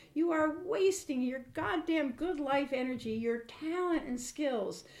You are wasting your goddamn good life energy, your talent and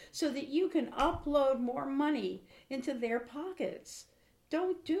skills, so that you can upload more money into their pockets.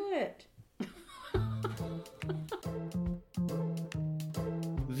 Don't do it.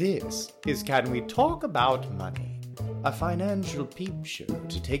 This is Can We Talk About Money? A financial peep show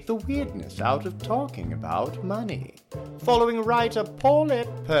to take the weirdness out of talking about money. Following writer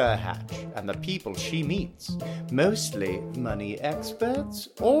Paulette Perhatch and the people she meets, mostly money experts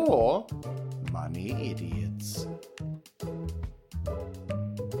or money idiots.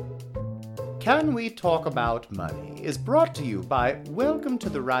 Can We Talk About Money is brought to you by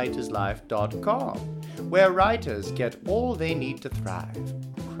WelcomeToTheWritersLife.com, where writers get all they need to thrive: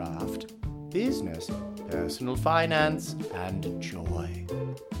 craft, business, personal finance, and joy.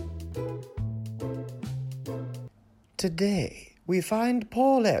 Today, we find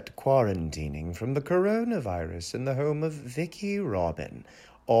Paulette quarantining from the coronavirus in the home of Vicki Robin,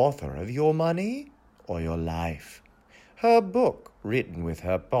 author of Your Money or Your Life. Her book, written with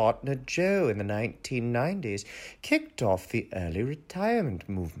her partner Joe in the 1990s, kicked off the early retirement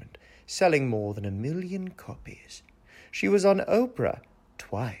movement, selling more than 1 million copies. She was on Oprah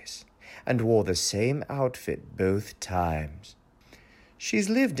twice and wore the same outfit both times. She's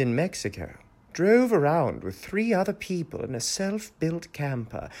lived in Mexico, drove around with 3 other people in a self-built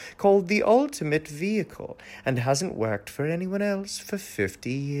camper called the Ultimate Vehicle, and hasn't worked for anyone else for 50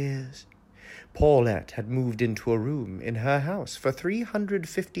 years. Paulette had moved into a room in her house for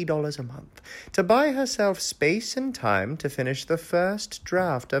 $350 a month to buy herself space and time to finish the first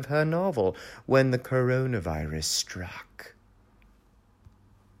draft of her novel when the coronavirus struck.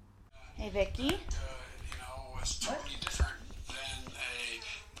 Hey, Vicki. Was totally different than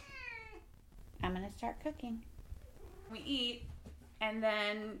I'm going to start cooking. We eat, and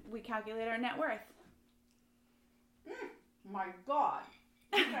then we calculate our net worth. My God.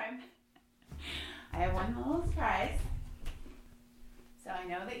 Okay. I have one little surprise. So I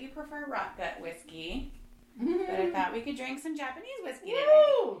know that you prefer rock gut whiskey, but I thought we could drink some Japanese whiskey today.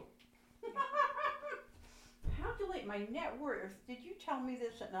 Woo! Calculate my net worth. Did you tell me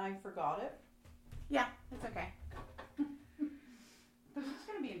this and I forgot it? Yeah, it's okay. Because it's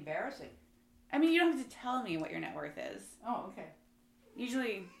going to be embarrassing. I mean, you don't have to tell me what your net worth is. Oh, okay.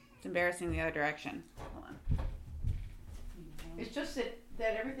 Usually it's embarrassing the other direction. Hold on. It's just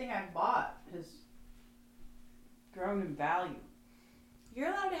that everything I've bought has grown in value. You're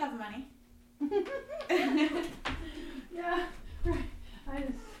allowed to have money. Yeah,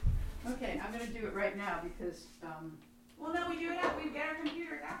 right. Okay, I'm going to do it right now because, Well, no, we do it out. We get our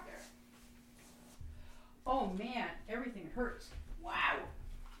computers after. oh man, everything hurts. Wow.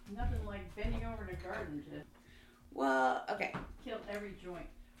 Nothing like bending over in a garden to Well, okay. kill every joint.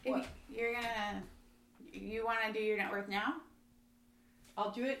 If What? you want to do your net worth now?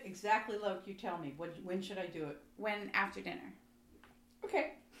 I'll do it exactly like you tell me. When should I do it? When after dinner?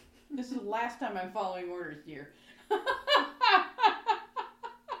 Okay. This is the last time I'm following orders, dear.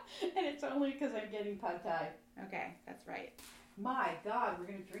 And it's only because I'm getting pad thai. Okay, that's right. My God, we're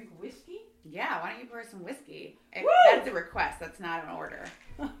going to drink whiskey? Yeah, why don't you pour some whiskey? Woo! That's a request. That's not an order.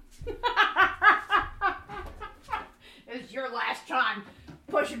 It's your last time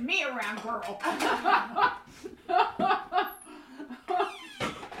pushing me around, girl.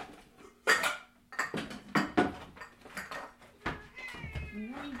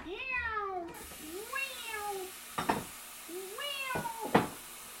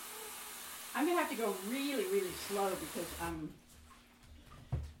 I'm going to have to go really, really slow because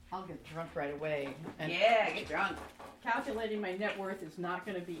I'll get drunk right away. And Yeah, get drunk. calculating my net worth is not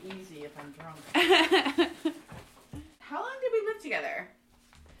going to be easy if I'm drunk. How long did we live together?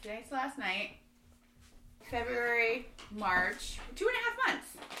 Today's last night. February, March, 2.5 months.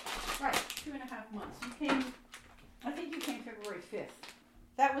 Right, 2.5 months. I think you came February 5th.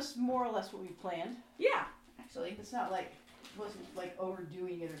 That was more or less what we planned. Yeah, actually. It's not like, it wasn't like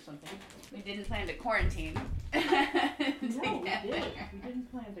overdoing it or something. We didn't plan to quarantine. No, we didn't. We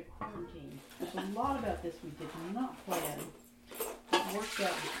didn't plan to quarantine. There's a lot about this we did not plan. It worked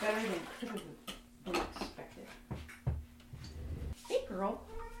out better than it could have been expected. Hey, girl.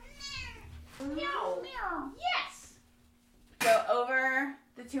 Meow. Meow. Yes. So over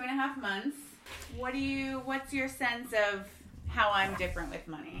the 2.5 months, what's your sense of how I'm different with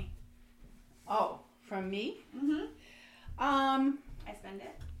money? Oh, from me? Mm-hmm. Um, I spend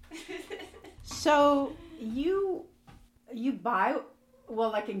it. So you buy,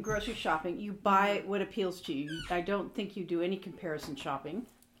 well, like in grocery shopping, you buy what appeals to you. I don't think you do any comparison shopping.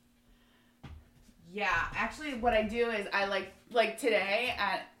 Yeah, actually what I do is I like today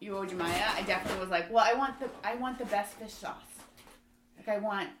at Uojimaya, I definitely was like, well, I want the best fish sauce. Like, I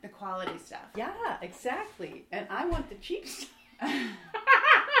want the quality stuff. Yeah, exactly. And I want the cheap stuff. I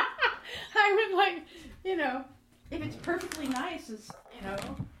would like, if it's perfectly nice,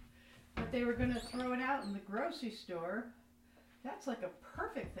 but they were going to throw it out in the grocery store, that's like a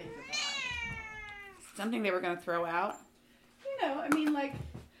perfect thing to buy. Something they were going to throw out?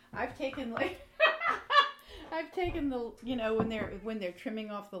 I've taken the, when they're trimming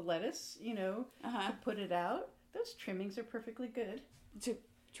off the lettuce, to put it out. Those trimmings are perfectly good. To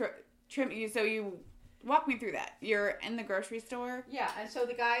trim you, so you walk me through that. You're in the grocery store? Yeah, and so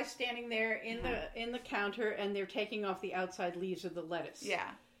the guy's standing there in the counter, and they're taking off the outside leaves of the lettuce. Yeah.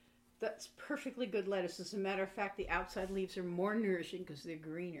 That's perfectly good lettuce. As a matter of fact, the outside leaves are more nourishing because they're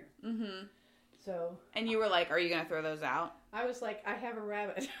greener. Mm-hmm. So. And you were like, are you going to throw those out? I was like, I have a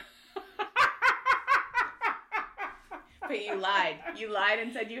rabbit. But you lied. You lied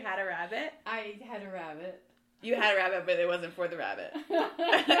and said you had a rabbit? I had a rabbit. You had a rabbit, but it wasn't for the rabbit.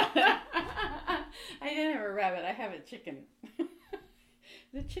 I didn't have a rabbit. I have a chicken.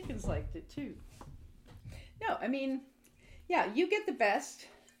 The chickens liked it too. No, you get the best,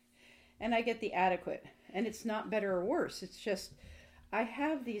 and I get the adequate. And it's not better or worse. It's just, I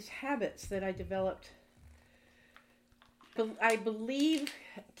have these habits that I developed, I believe,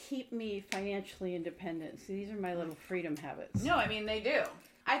 keep me financially independent. So these are my little freedom habits. No, they do.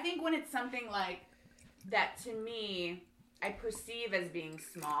 I think when it's something like that, to me, I perceive as being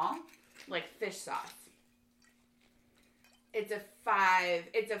small, like fish sauce. It's a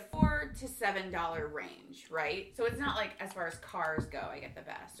 $4 to $7 range, right? So it's not like as far as cars go, I get the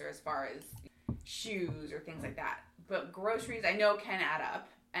best, or as far as shoes or things like that. But groceries, I know, can add up,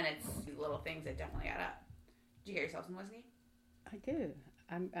 and it's little things that definitely add up. Did you get yourself some whiskey? I did.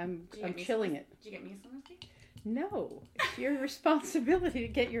 I'm chilling it. Did you get me some whiskey? No, it's your responsibility to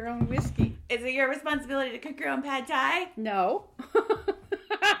get your own whiskey. Is it your responsibility to cook your own pad thai? No.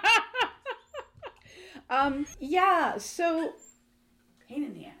 Yeah, so. Pain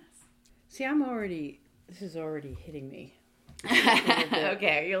in the ass. See, this is already hitting me.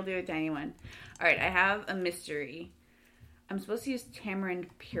 Okay, you'll do a tiny one. All right, I have a mystery. I'm supposed to use tamarind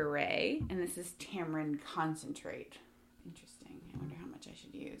puree, and this is tamarind concentrate. Interesting. I wonder how much I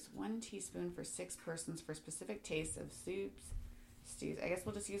should use. 1 teaspoon for 6 persons for specific tastes of soups, stews. I guess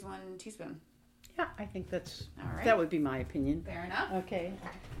we'll just use 1 teaspoon. Yeah, I think that's all right. That would be my opinion. Fair enough. Okay.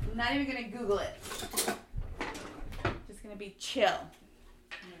 I'm not even going to Google it. Just going to be chill.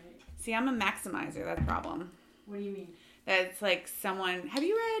 Right. See, I'm a maximizer. That's the problem. What do you mean? That's like someone...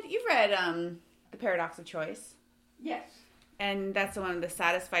 You've read The Paradox of Choice? Yes. And that's the one, the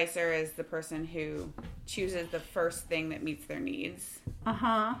satisficer is the person who chooses the first thing that meets their needs.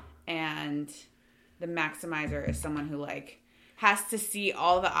 Uh-huh. And the maximizer is someone who, has to see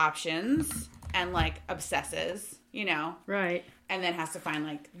all the options and, obsesses, Right. And then has to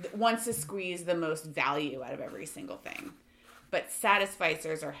find, wants to squeeze the most value out of every single thing. But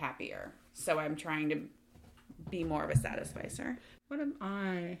satisficers are happier. So I'm trying to be more of a satisficer. What am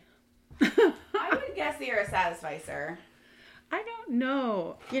I? I would guess that you're a satisficer. I don't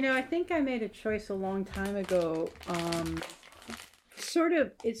know. I think I made a choice a long time ago. It sort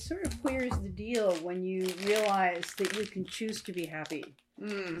of queers the deal when you realize that you can choose to be happy.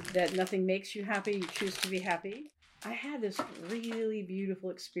 That nothing makes you happy, you choose to be happy. I had this really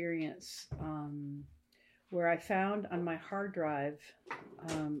beautiful experience where I found on my hard drive,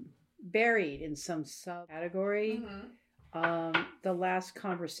 buried in some subcategory, the last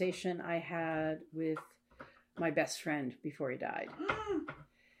conversation I had with my best friend before he died.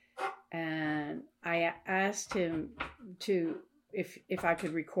 And I asked him if I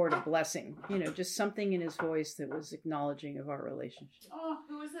could record a blessing, just something in his voice that was acknowledging of our relationship. Oh,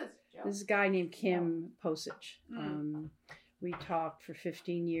 who was this, Joe? This is a guy named Kim Posich. We talked for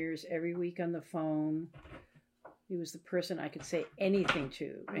 15 years every week on the phone. He was the person I could say anything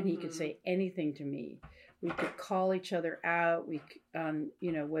to, and he could say anything to me. We could call each other out. We,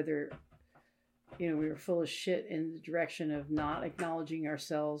 whether, we were full of shit in the direction of not acknowledging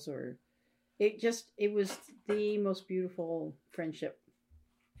ourselves, or it was the most beautiful friendship.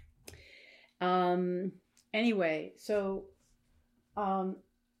 Anyway, so,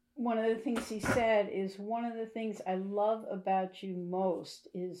 one of the things he said is, one of the things I love about you most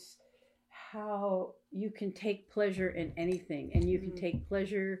is how you can take pleasure in anything, and you can take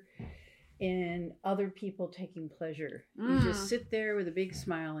pleasure in other people taking pleasure. You just sit there with a big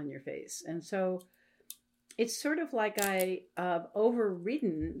smile on your face. And so it's sort of like I've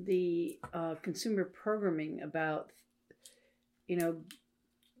overridden the consumer programming about,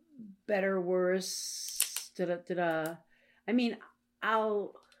 better, worse, I mean,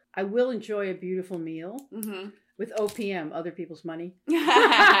 I will enjoy a beautiful meal with OPM, other people's money.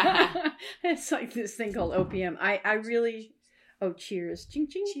 Cheers. It's like this thing called OPM. I really, cheers. Ching,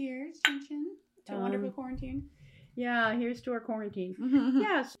 ching. Cheers. To a wonderful quarantine. Yeah, here's to our quarantine.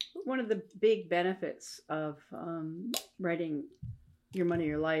 Yes, one of the big benefits of writing Your Money,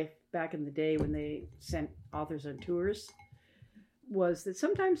 Your Life back in the day when they sent authors on tours was that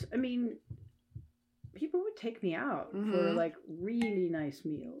sometimes, people would take me out for like really nice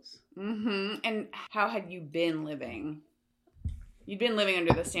meals. And how had you been living? You'd been living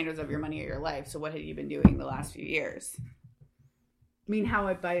under the standards of Your Money or Your Life. So what had you been doing the last few years? How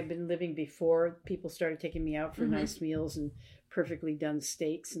I had been living before people started taking me out for nice meals and perfectly done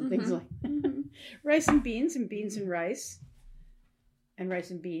steaks and things like that. Rice and beans and rice. And rice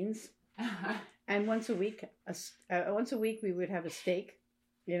and beans. And once a week we would have a steak.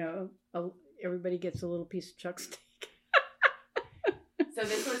 Everybody gets a little piece of chuck steak. So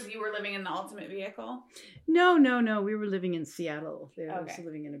you were living in the ultimate vehicle? No. We were living in Seattle. I was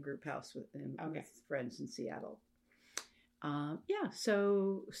living in a group house with friends in Seattle.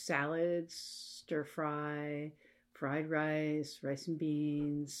 So salads, stir fry, fried rice and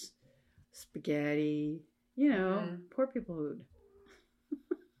beans, spaghetti, poor people food.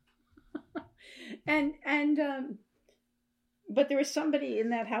 But there was somebody in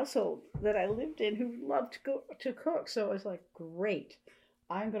that household that I lived in who loved to cook. So I was like, great,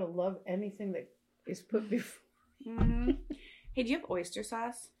 I'm going to love anything that is put before. Hey, do you have oyster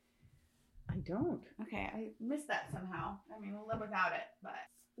sauce? I don't. Okay, I missed that somehow. We'll live without it, but...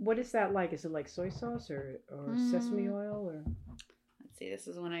 What is that like? Is it like soy sauce or sesame oil? Or let's see, this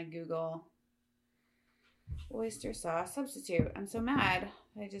is when I Google oyster sauce substitute. I'm so mad.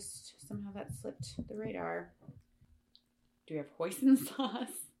 I just, somehow that slipped the radar. Do we have hoisin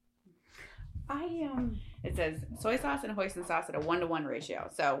sauce? It says soy sauce and hoisin sauce at a 1-to-1 ratio.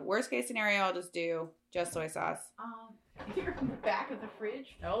 So worst case scenario, I'll just do soy sauce. Here in the back of the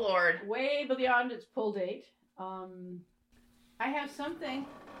fridge. Oh Lord. Way beyond its pull date. I have something.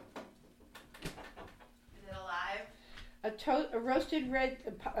 Is it alive? A roasted red,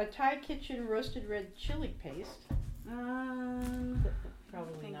 a Thai Kitchen roasted red chili paste.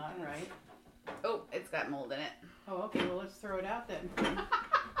 Probably not, right? Oh, it's got mold in it. Oh, okay. Well, let's throw it out then.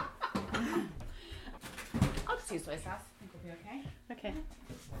 I'll just use soy sauce. I think we'll be okay. Okay.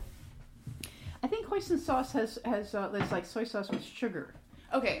 I think hoisin sauce has there's like soy sauce with sugar.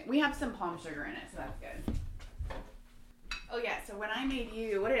 Okay, we have some palm sugar in it, so that's good. Oh yeah, so when I made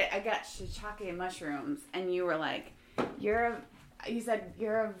you, I got shiitake mushrooms, and you were like, you said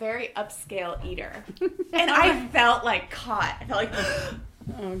you're a very upscale eater, and I felt like caught. I felt like,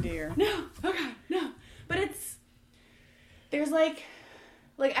 oh dear. No, okay, no. But there's like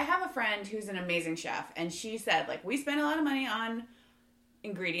I have a friend who's an amazing chef, and she said like we spend a lot of money on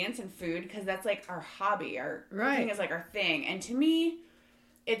ingredients and food because that's like our hobby. Our cooking is like our thing, and to me,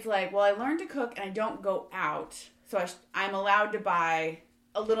 it's like, well, I learned to cook, and I don't go out. So I'm allowed to buy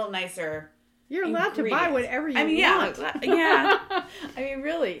a little nicer. You're allowed to buy whatever you want. Yeah.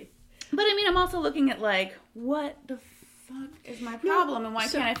 Really. But I'm also looking at like, what the fuck is my problem, and why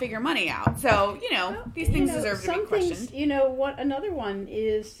can't I figure money out? So these things deserve to be questioned. What another one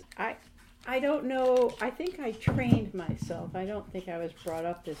is, I don't know. I think I trained myself. I don't think I was brought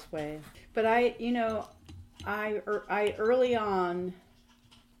up this way. But I early on,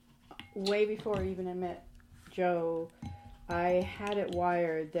 way before even I met Joe, I had it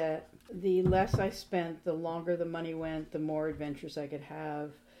wired that the less I spent, the longer the money went, the more adventures I could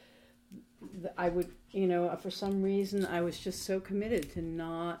have. I would, for some reason, I was just so committed to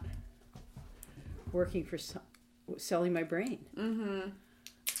not working for selling my brain.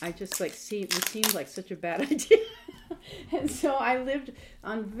 I just it seemed like such a bad idea. And so I lived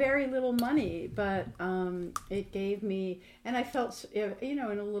on very little money, but it gave me, and I felt, in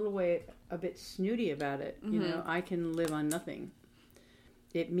a little way, a bit snooty about it. I can live on nothing.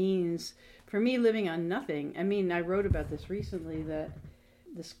 It means, for me, living on nothing, I wrote about this recently, that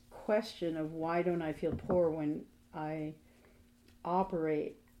this question of why don't I feel poor when I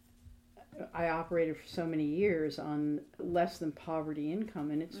operated for so many years on less than poverty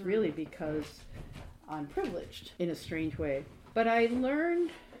income, and it's really because I'm privileged in a strange way. But I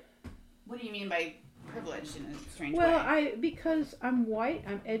learned... What do you mean by privileged in a strange way? Well, because I'm white,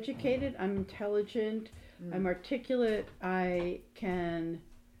 I'm educated, I'm intelligent, I'm articulate, I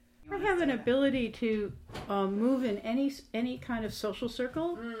have an ability to move in any kind of social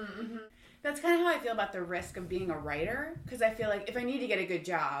circle. That's kind of how I feel about the risk of being a writer, because I feel like if I need to get a good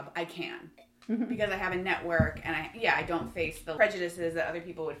job, I can. Because I have a network, and I don't face the prejudices that other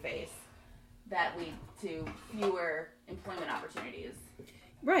people would face that lead to fewer employment opportunities.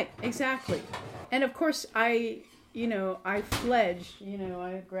 Right, exactly. And of course, I fledged,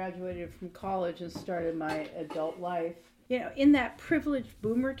 I graduated from college and started my adult life. In that privileged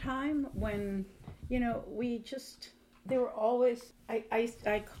boomer time when, there were always,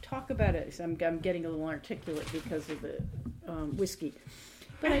 I talk about it, so I'm getting a little articulate because of the whiskey.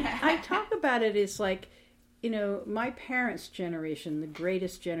 But I talk about it as like, my parents' generation, the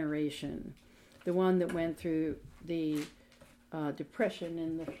greatest generation, the one that went through the Depression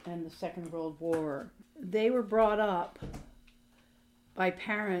and the Second World War, they were brought up by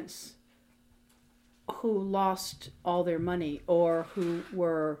parents who lost all their money or who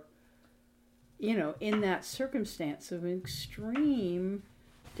were, in that circumstance of extreme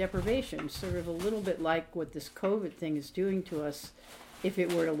deprivation, sort of a little bit like what this COVID thing is doing to us if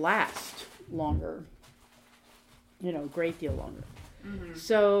it were to last longer, a great deal longer. Mm-hmm.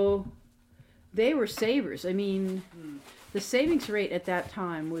 So they were savers. I mean, the savings rate at that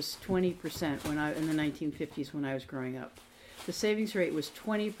time was 20% in the 1950s when I was growing up. The savings rate was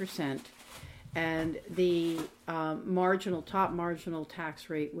 20%, and the top marginal tax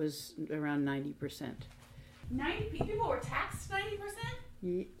rate was around 90%. 90 people were taxed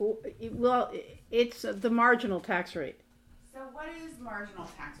 90%? Well, it's the marginal tax rate. So what is marginal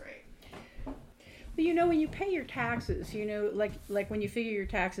tax rate? Well, when you pay your taxes, like when you figure your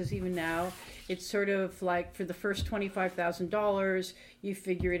taxes even now, it's sort of like for the first $25,000, you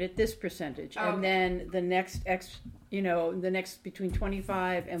figure it at this percentage. Okay. And then the next the next between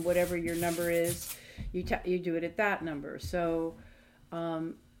 25 and whatever your number is, you do it at that number. So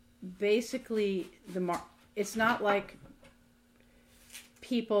basically, it's not like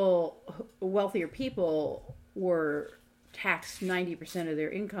wealthier people were taxed 90% of their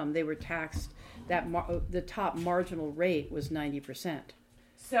income. They were taxed the top marginal rate was 90%.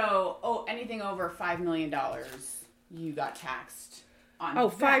 So, anything over $5 million, you got taxed on. Oh,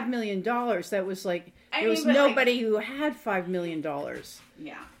 $5 million. That was like, there was nobody who had $5 million.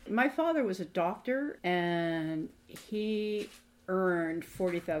 Yeah. My father was a doctor, and he earned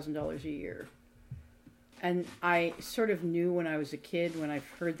 $40,000 a year. And I sort of knew when I was a kid, when I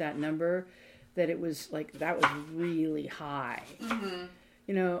heard that number, that it was like, that was really high. Mm-hmm.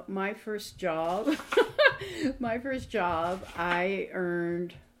 My first job, I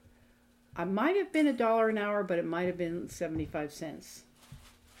earned, I might have been $1 an hour, but it might have been 75 cents.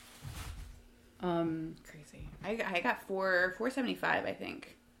 Crazy. I got $4.75, I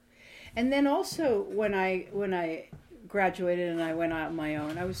think. And then also when I graduated and I went out on my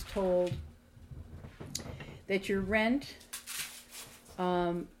own, I was told that your rent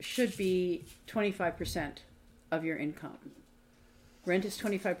should be 25% of your income. Rent is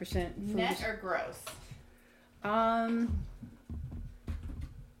 25%. Net or gross? I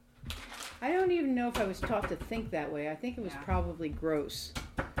don't even know if I was taught to think that way. I think it was probably gross.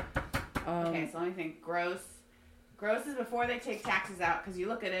 Okay, so let me think. Gross. Gross is before they take taxes out, because you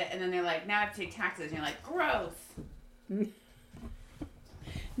look at it and then they're like, now I have to take taxes. And you're like, gross.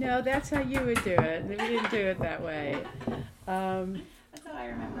 No, that's how you would do it. We didn't do it that way. That's how I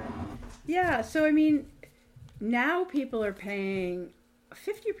remember it. Yeah, so I mean, now people are paying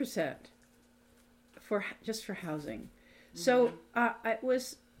 50% just for housing. Mm-hmm. So it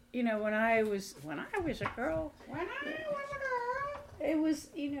was, when I was a girl. It was,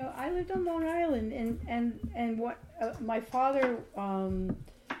 I lived on Long Island, and what my father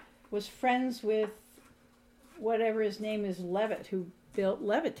was friends with whatever his name is, Levitt, who built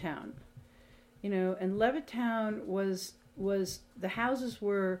Levittown. And Levittown was the houses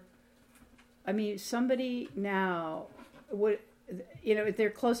were, I mean, somebody now would, they're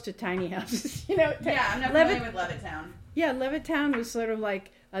close to tiny houses. Yeah, I'm not familiar with Levittown. Yeah, Levittown was sort of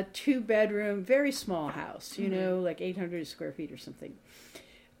like a 2-bedroom, very small house, like 800 square feet or something.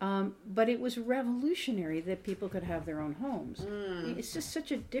 But it was revolutionary that people could have their own homes. Mm. It's just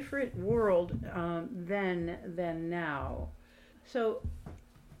such a different world than now. So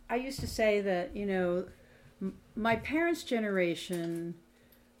I used to say that, my parents' generation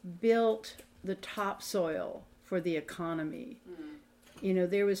built the topsoil for the economy. Mm.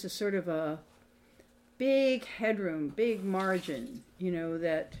 There was a sort of a big headroom, big margin,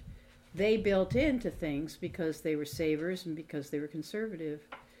 that they built into things because they were savers and because they were conservative.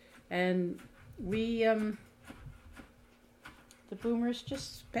 And we, the boomers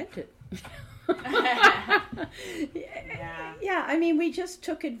just spent it. Yeah, I mean, we just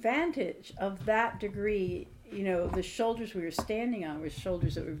took advantage of that degree. The shoulders we were standing on were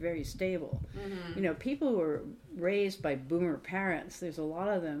shoulders that were very stable. Mm-hmm. People who were raised by boomer parents, there's a lot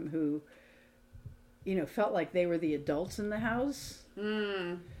of them who, felt like they were the adults in the house.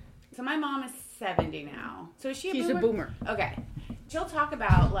 Mm. So my mom is 70 now. So is she a boomer? She's a boomer. Okay. She'll talk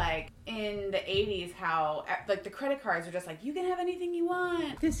about, like, in the 80s how, like, the credit cards are just like, you can have anything you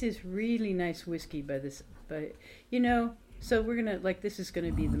want. This is really nice whiskey but you know, so we're gonna, like, this is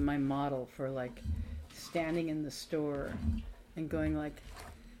gonna be my model for, like, standing in the store and going, like,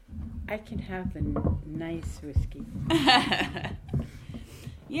 I can have the nice whiskey.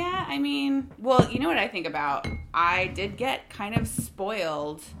 Yeah, I mean, well, you know what I think about? I did get kind of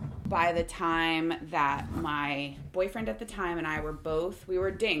spoiled by the time that my boyfriend at the time and I we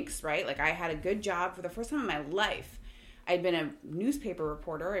were dinks, right? Like, I had a good job for the first time in my life. I'd been a newspaper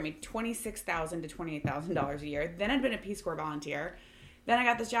reporter. I made $26,000 to $28,000 a year. Then I'd been a Peace Corps volunteer. Then I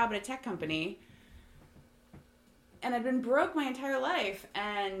got this job at a tech company. And I'd been broke my entire life.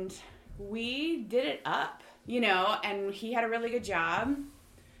 And we did it up, you know, and he had a really good job.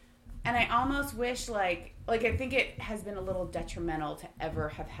 And I almost wish, like I think it has been a little detrimental to ever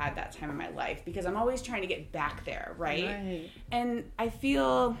have had that time in my life because I'm always trying to get back there, right? And I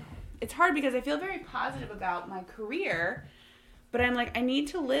feel, it's hard because I feel very positive about my career, but I'm like, I need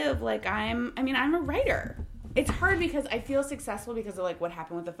to live like I'm a writer. It's hard because I feel successful because of, like, what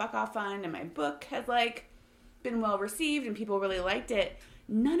happened with the Fuck Off Fund and my book has, like, been well received and people really liked it.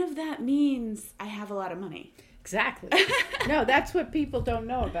 None of that means I have a lot of money. Exactly. No, that's what people don't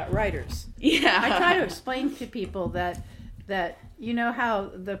know about writers. Yeah. I try to explain to people that you know how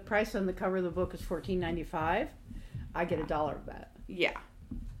the price on the cover of the book is $14.95? I get $1 of that. Yeah.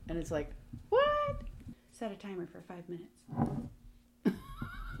 And it's like, what? Set a timer for 5 minutes.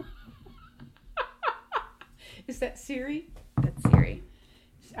 Is that Siri? That's Siri.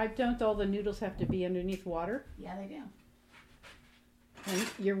 Don't all the noodles have to be underneath water? Yeah, they do. And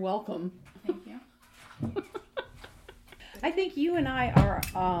you're welcome. Thank you. I think you and I are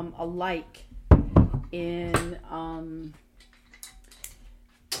alike in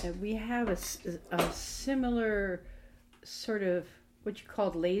we have a similar sort of what you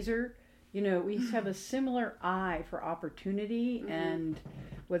called laser. You know, we have a similar eye for opportunity, and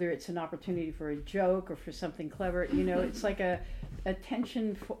whether it's an opportunity for a joke or for something clever, you know, it's like a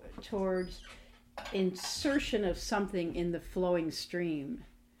attention towards insertion of something in the flowing stream.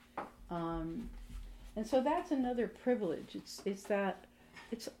 And so that's another privilege. It's that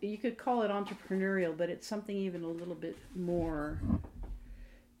you could call it entrepreneurial, but it's something even a little bit more.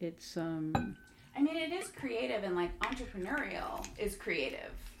 It's I mean, it is creative, and, like, entrepreneurial is creative.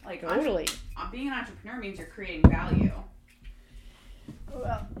 Like, totally. Being an entrepreneur means you're creating value.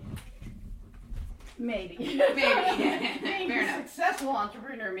 Well, maybe. Being Fair enough. Successful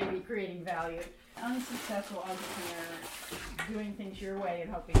entrepreneur may be creating value. Unsuccessful entrepreneur doing things your way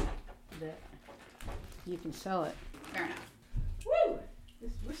and hoping that you can sell it. Fair enough. Woo!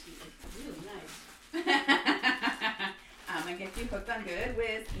 This whiskey is really nice. I'm gonna get you hooked on good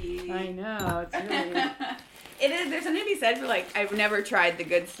whiskey. I know, it's really... It is. There's something to be said for, like, I've never tried the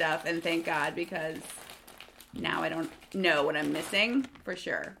good stuff, and thank God, because now I don't know what I'm missing for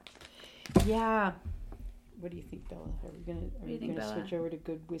sure. Yeah. What do you think, Bella? Are we gonna Bella? switch over to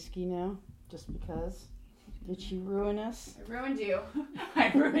good whiskey now? Just because? Did she ruin us? I ruined you.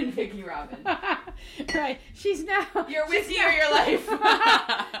 I ruined Vicki Robin. Right. She's now... Your whiskey or your life.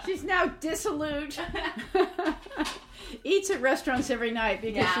 She's now dissolute. Eats at restaurants every night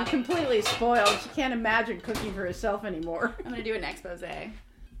because she's completely spoiled. She can't imagine cooking for herself anymore. I'm going to do an expose.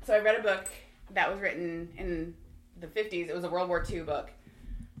 So I read a book that was written in the 50s. It was a World War II book.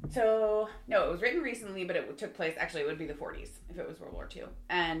 So, no, it was written recently, but it took place, actually, it would be the 40s if it was World War II.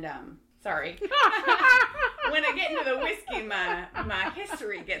 And, sorry. When I get into the whiskey, my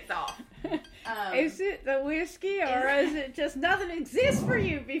history gets off. Is it the whiskey, or is it just nothing exists for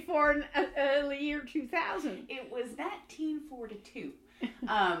you before the year 2000? It was 1942.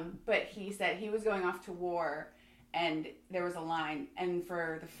 But he said he was going off to war, and there was a line, and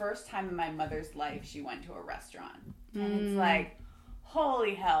for the first time in my mother's life, she went to a restaurant. And it's like,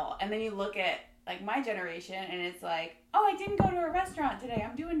 holy hell. And then you look at, like, my generation, and it's like, oh, I didn't go to a restaurant today.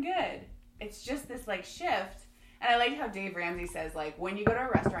 I'm doing good. It's just this, like, shift. And I like how Dave Ramsey says, like, when you go to a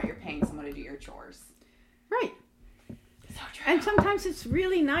restaurant, you're paying someone to do your chores. Right. So true. And sometimes it's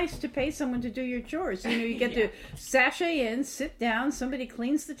really nice to pay someone to do your chores. You know, you get to sashay in, sit down, somebody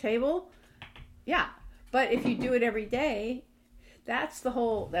cleans the table. Yeah. But if you do it every day, that's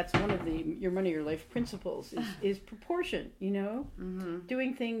one of your money, your life principles is proportion, you know? Mm-hmm.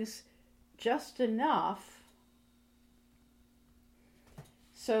 Doing things just enough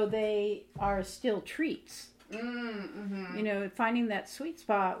so they are still treats. Mm-hmm. You know, finding that sweet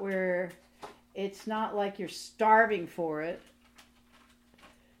spot where it's not like you're starving for it.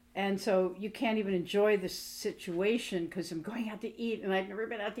 And so you can't even enjoy the situation because I'm going out to eat and I've never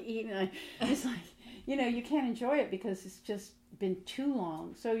been out to eat. And it's like, you can't enjoy it because it's just been too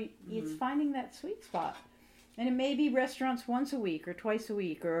long. So it's finding that sweet spot. And it may be restaurants once a week or twice a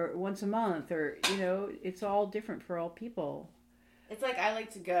week or once a month or, it's all different for all people. It's like I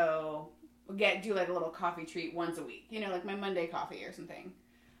like to go do like a little coffee treat once a week, like my Monday coffee or something.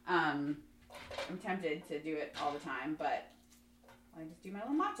 I'm tempted to do it all the time, but I just do my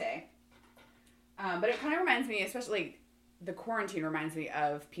little mate. But it kind of reminds me, especially the quarantine reminds me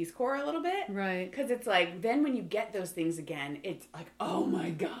of Peace Corps a little bit. Right. Because it's like, then when you get those things again, it's like, oh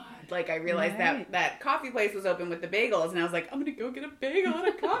my God. Like I realized that coffee place was open with the bagels and I was like, I'm going to go get a bagel at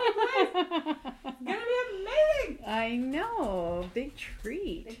a coffee place. It's going to be amazing. I know. Big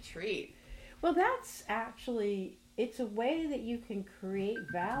treat. Big treat. Well, that's actually, it's a way that you can create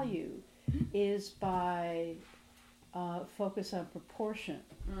value is by focus on proportion.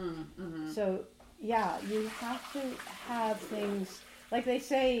 Mm-hmm. So, yeah, you have to have things, like they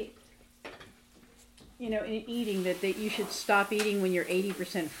say, in eating, that you should stop eating when you're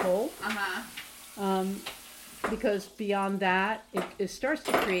 80% full. Because beyond that, it starts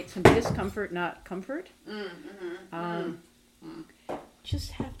to create some discomfort, not comfort.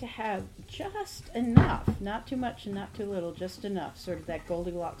 Just have to have just enough, not too much and not too little, just enough, sort of that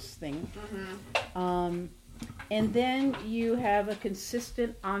Goldilocks thing. And then you have a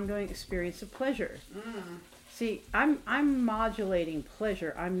consistent, ongoing experience of pleasure. See, I'm modulating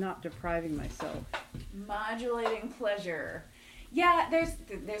pleasure. I'm not depriving myself. Modulating pleasure. Yeah, there's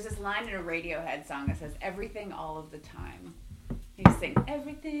this line in a Radiohead song that says, everything all of the time. You sing,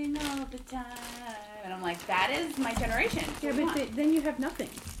 everything all the time. And I'm like, that is my generation. Yeah, but then you have nothing.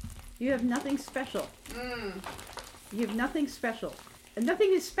 You have nothing special. You have nothing special. And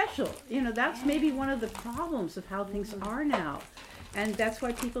nothing is special. That's maybe one of the problems of how things are now. And that's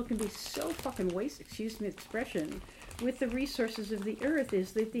why people can be so fucking wasted, excuse me the expression, with the resources of the earth,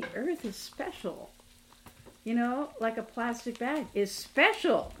 is that the earth is special. Like a plastic bag is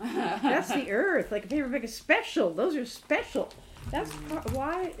special. That's the earth. Like a paper bag is special. Those are special. That's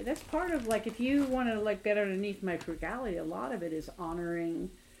part of, like, if you want to, like, get underneath my frugality, a lot of it is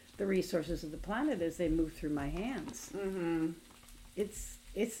honoring the resources of the planet as they move through my hands.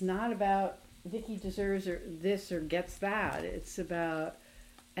 It's not about Vicky deserves or this or gets that. It's about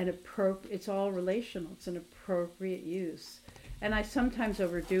it's all relational. It's an appropriate use. And I sometimes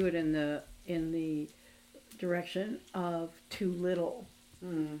overdo it in the direction of too little.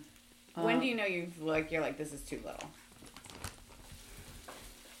 When do you know you're like, this is too little?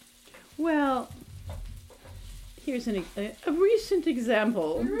 Well, here's a recent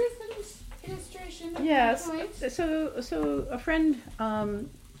example. A recent illustration of yes. my point. So a friend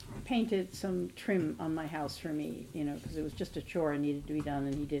painted some trim on my house for me, because it was just a chore and needed to be done,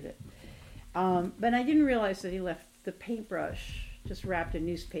 and he did it. But I didn't realize that he left the paintbrush just wrapped in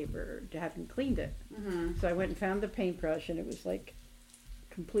newspaper, hadn't cleaned it. So I went and found the paintbrush, and it was like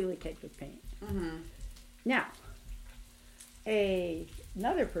completely caked with paint. Now,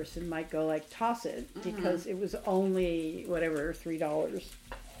 another person might go like, toss it, because it was only whatever, $3.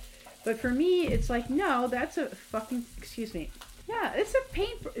 But for me, it's like, no, that's a fucking, excuse me. Yeah, it's a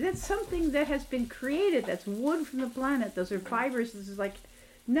paint, that's something that has been created. That's wood from the planet. Those are fibers. This is like,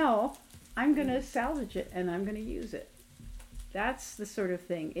 no, I'm going to salvage it and I'm going to use it. That's the sort of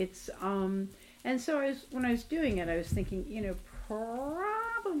thing. It's, and so when I was doing it, I was thinking,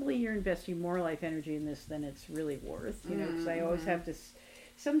 probably you're investing more life energy in this than it's really worth, because I always have to,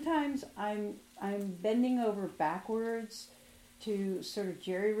 sometimes I'm bending over backwards to sort of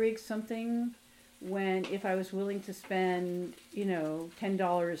jerry-rig something when, if I was willing to spend,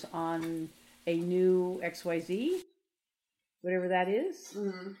 $10 on a new XYZ, whatever that is,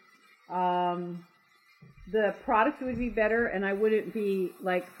 the product would be better, and I wouldn't be,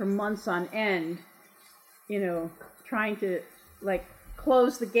 like, for months on end, trying to, like,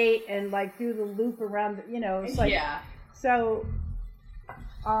 close the gate and, like, do the loop around, it's like, so,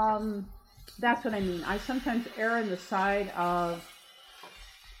 that's what I mean. I sometimes err on the side of,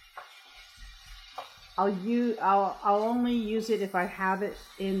 I'll only use it if I have it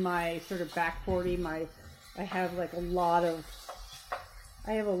in my sort of back 40. I have like a lot of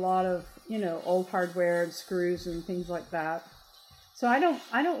old hardware and screws and things like that. So I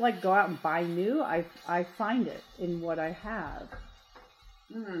don't like go out and buy new. I find it in what I have.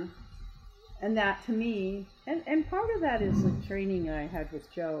 And that to me, and part of that is the training I had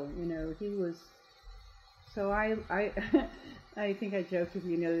with Joe. He was, so I think I joked if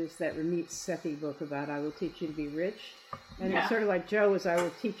you noticed that Ramit Sethi book about I will teach you to be rich. And it's sort of like Joe was I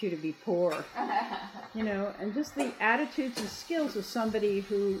will teach you to be poor. And just the attitudes and skills of somebody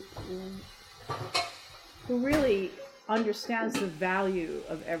who really understands the value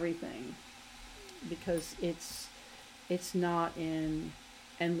of everything. because it's not in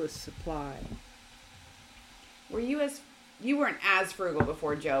endless supply. You weren't as frugal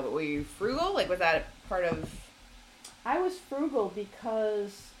before, Joe, but were you frugal? Like, was that part of... I was frugal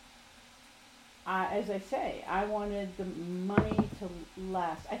because, as I say, I wanted the money to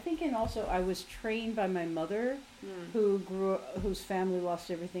last. I think, and also I was trained by my mother, whose family lost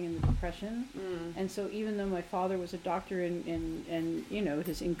everything in the Depression, and so even though my father was a doctor and you know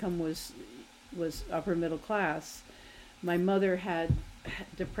his income was upper middle class, my mother had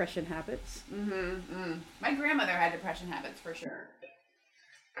depression habits. My grandmother had depression habits for sure,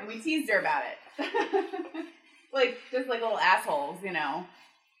 and we teased her about it. Like, just like little assholes, you know.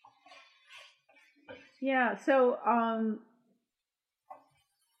 Yeah, so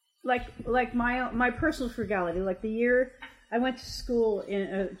like my personal frugality, like the year I went to school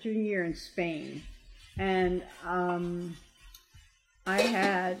in junior year in Spain, and I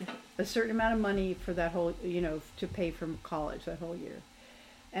had a certain amount of money for that whole, you know, to pay for college that whole year,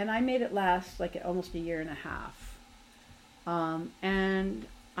 and I made it last like almost a year and a half, and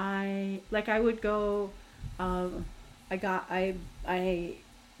I would go. I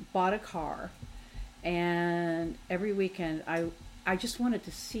bought a car, and every weekend I just wanted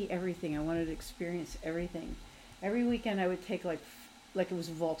to see everything. I wanted to experience everything. Every weekend I would take like it was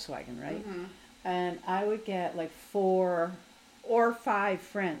a Volkswagen, right? And I would get like 4 or 5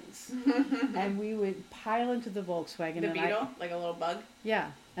 friends, and we would pile into the Volkswagen. The Beetle, like a little bug.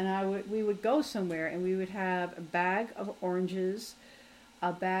 Yeah, and we would go somewhere, and we would have a bag of oranges,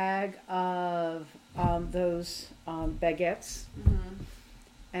 a bag of those baguettes,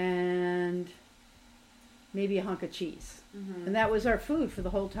 and maybe a hunk of cheese. And that was our food for the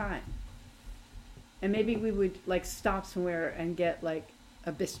whole time. And maybe we would like stop somewhere and get like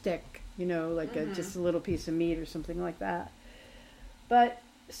a bistec, you know, like just a little piece of meat or something like that. But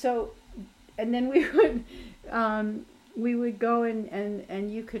so, and then we would go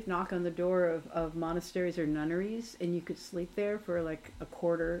and you could knock on the door of monasteries or nunneries, and you could sleep there for like a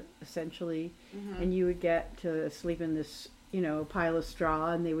quarter essentially, and you would get to sleep in this, you know, pile of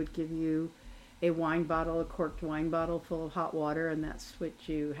straw, and they would give you a wine bottle, a corked wine bottle full of hot water, and that's what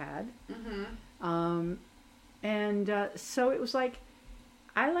you had. So it was like,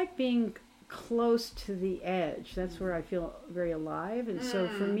 I like being close to the edge. That's where I feel very alive. And so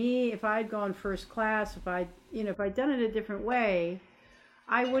for me, if I'd gone first class, if I'd done it a different way,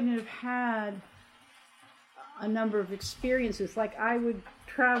 I wouldn't have had a number of experiences. Like I would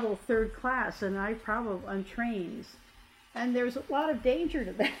travel third class, and on trains, and there's a lot of danger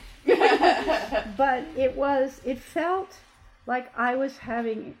to that. But it felt like I was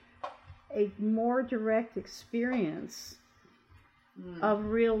having a more direct experience of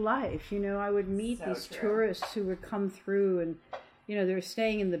real life. You know, I would meet these tourists who would come through, and you know, they were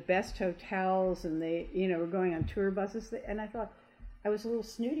staying in the best hotels, and they, you know, were going on tour buses, and I thought I was a little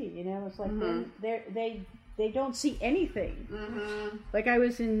snooty, you know. It's like they don't see anything. Like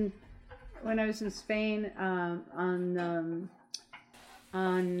when I was in Spain on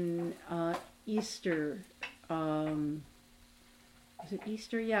Easter. Was it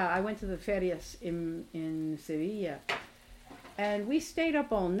Easter? Yeah, I went to the ferias in Sevilla. And we stayed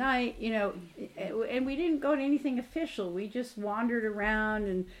up all night, you know, and we didn't go to anything official. We just wandered around,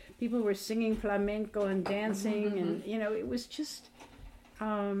 and people were singing flamenco and dancing, and, you know, it was just,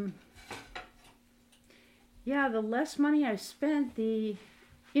 the less money I spent, you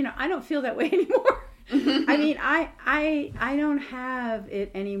know, I don't feel that way anymore. I mean, I don't have it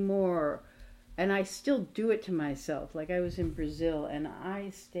anymore. And I still do it to myself. Like I was in Brazil, and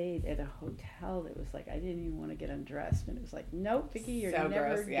I stayed at a hotel that was like, I didn't even want to get undressed. And it was like, nope, Vicky, you're so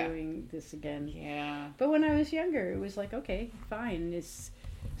never doing this again. Yeah. But when I was younger, it was like, okay, fine.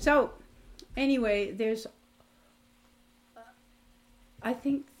 So anyway, I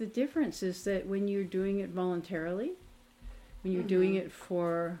think the difference is that when you're doing it voluntarily, when you're doing it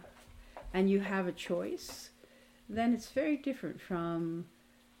and you have a choice, then it's very different from...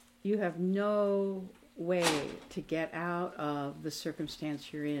 You have no way to get out of the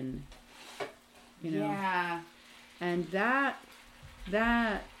circumstance you're in, you know? Yeah. And that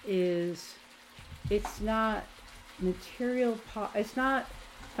is, it's not it's not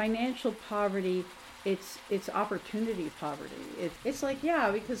financial poverty, it's opportunity poverty. It's like,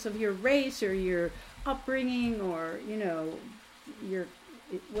 yeah, because of your race or your upbringing or, you know, your,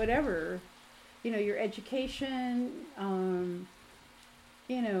 whatever, you know, your education,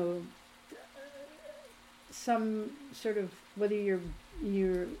 you know, some sort of, whether you're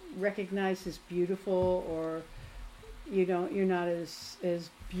recognized as beautiful or you're not as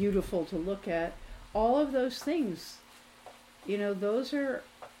beautiful to look at, all of those things, you know, those are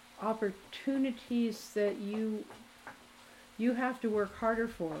opportunities that you have to work harder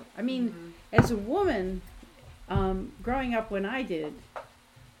for. I mean, as a woman, growing up when I did,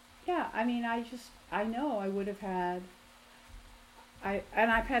 yeah, I mean, I know I would have had,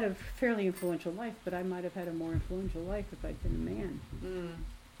 I've had a fairly influential life, but I might have had a more influential life if I'd been a man.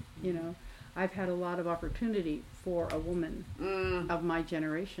 You know, I've had a lot of opportunity for a woman of my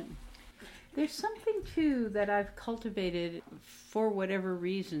generation. There's something, too, that I've cultivated for whatever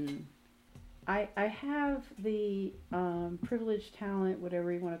reason. I have the privilege, talent,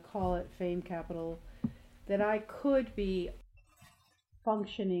 whatever you want to call it, fame, capital, that I could be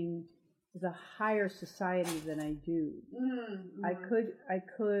functioning as a higher society than I do. I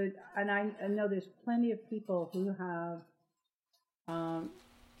could, and I know there's plenty of people who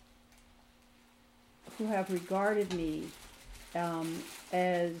have regarded me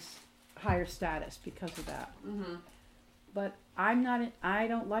as higher status because of that. But I'm not. I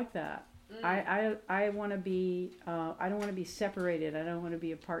don't like that. I want to be. I don't want to be separated. I don't want to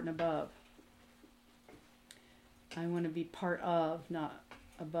be a part and above. I want to be part of, not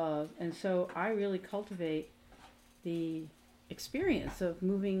above. And so I really cultivate the experience of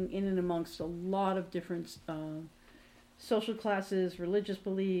moving in and amongst a lot of different social classes, religious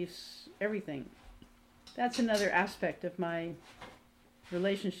beliefs, everything. That's another aspect of my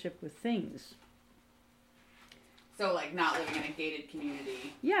relationship with things. So, like, not living in a gated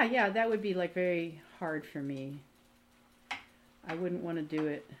community. Yeah, that would be, like, very hard for me. I wouldn't want to do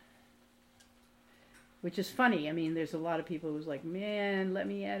it. Which is funny. I mean, there's a lot of people who's like, man, let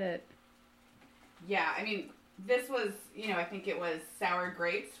me edit. Yeah, I mean, this was, I think it was sour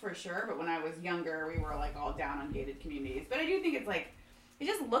grapes for sure, but when I was younger, we were, like, all down on gated communities. But I do think it's, like, it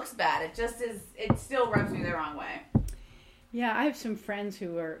just looks bad. It just is, it still rubs me the wrong way. Yeah, I have some friends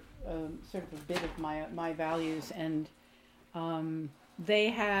who are sort of a bit of my values, and they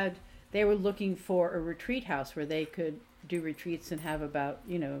were looking for a retreat house where they could do retreats and have about,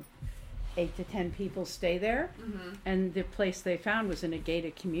 8 to 10 people stay there. And the place they found was in a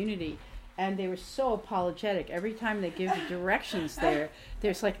gated community. And they were so apologetic. Every time they give the directions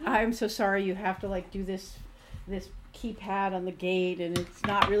there's like, I'm so sorry, you have to like do this keypad on the gate, and it's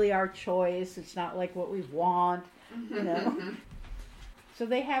not really our choice. It's not like what we want, So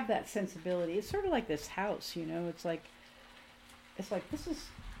they have that sensibility. It's sort of like this house, It's like this is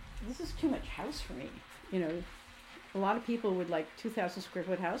too much house for me, A lot of people would like 2,000 square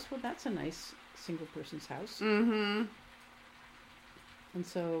foot house. Well, that's a nice single person's house. And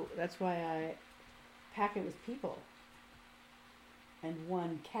so that's why I pack it with people. And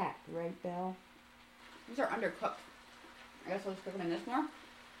one cat, right, Belle? These are undercooked. I guess I'll just cook them in this more?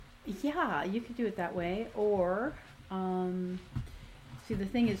 Yeah, you could do it that way. Or, see, the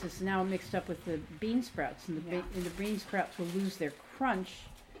thing is, it's now mixed up with the bean sprouts. And the bean sprouts will lose their crunch.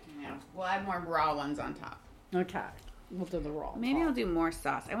 Yeah. We'll add more raw ones on top. Okay. We'll do the raw. Maybe I'll do more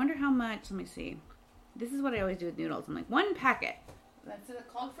sauce. I wonder how much. Let me see. This is what I always do with noodles. I'm like, 1 packet. That's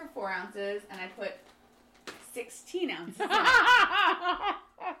called for 4 ounces, and I put 16 ounces in it.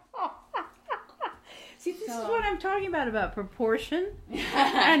 See, this is what I'm talking about proportion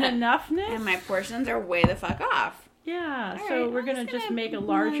and enoughness. And my portions are way the fuck off. Yeah, all so right, we're going to just make a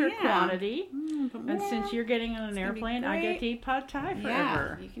larger quantity. And since you're getting on an airplane, I get to eat pad thai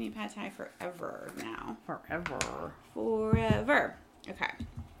forever. Yeah, you can eat pad thai forever now. Forever. Okay.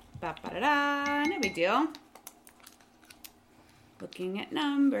 Ba-ba-da-da. No big deal. Looking at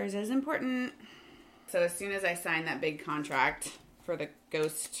numbers is important. So as soon as I sign that big contract for the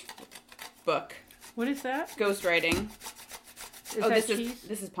ghost book. What is that? Ghost writing. This cheese?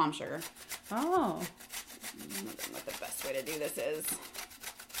 This is palm sugar. Oh. I don't know what the best way to do this is.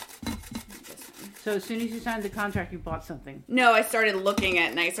 So as soon as you signed the contract, you bought something? No, I started looking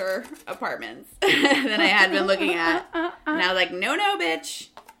at nicer apartments than I had been looking at. And I was like, no, bitch.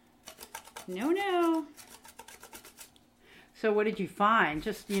 No. So what did you find?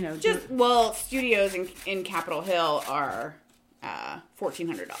 Well, studios in Capitol Hill are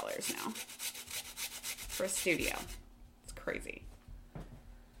 $1,400 now for a studio. It's crazy. I'm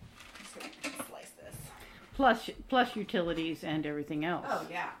just gonna slice this. Plus utilities and everything else. Oh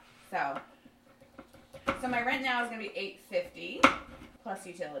yeah. So my rent now is gonna be $850 plus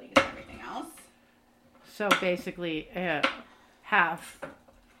utilities and everything else. So basically, half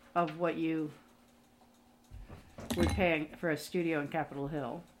of what you were paying for a studio in Capitol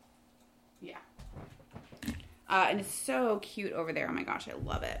Hill. Yeah. And it's so cute over there. Oh my gosh, I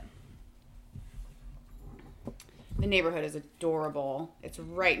love it. The neighborhood is adorable. It's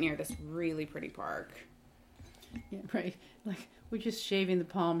right near this really pretty park. Yeah, right. Like, we're just shaving the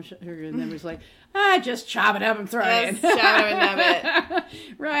palm sugar, and then it was like, just chop it up and throw it in. Chop it up and nub it.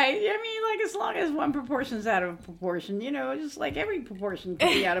 Right. I mean, like, as long as one proportion's out of proportion, just like every proportion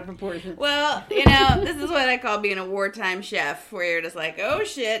can be out of proportion. Well, this is what I call being a wartime chef, where you're just like, oh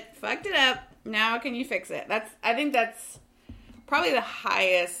shit, fucked it up. Now can you fix it? I think that's probably the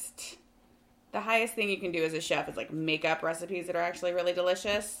highest thing you can do as a chef is like make up recipes that are actually really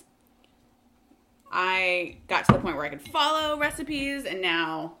delicious. I got to the point where I could follow recipes, and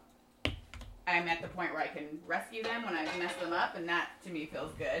now I'm at the point where I can rescue them when I've messed them up, and that to me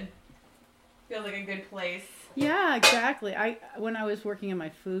feels good. Feels like a good place. Yeah, exactly. When I was working on my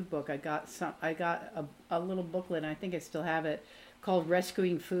food book, I got a little booklet, and I think I still have it, called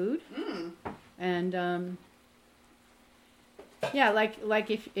Rescuing Food. And yeah, like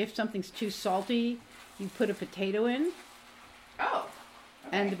if something's too salty, you put a potato in. Oh.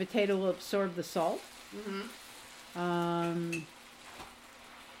 Okay. And the potato will absorb the salt. Okay,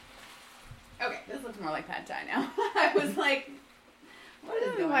 this looks more like pad thai now. I was like, what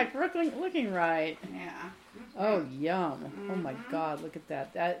is going on? Looking right. Yeah. Oh, yum. Oh, my God, look at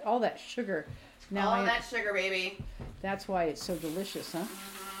that. All that sugar. Now that sugar, baby. That's why it's so delicious, huh?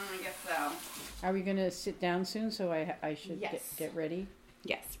 I guess so. Are we going to sit down soon so I should get ready?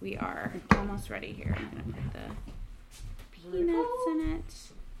 Yes, we are almost ready here. I'm going to put the peanuts in it.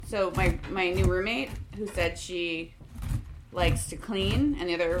 So my new roommate, who said she likes to clean, and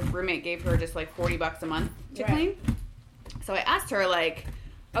the other roommate gave her just like $40 a month to clean. So I asked her, like,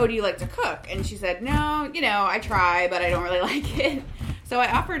 oh, do you like to cook? And she said, no, I try, but I don't really like it. So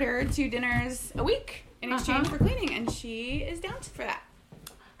I offered her 2 dinners a week in exchange for cleaning, and she is down for that.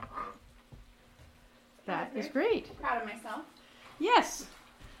 That is great. Proud of myself. Yes.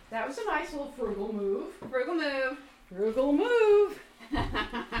 That was a nice little frugal move. Frugal move. Frugal move.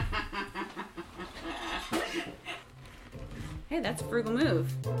 Hey, that's a frugal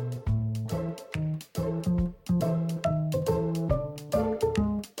move.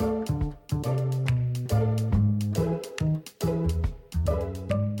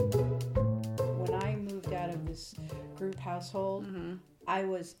 When I moved out of this group household, I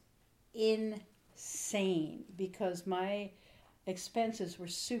was insane because my expenses were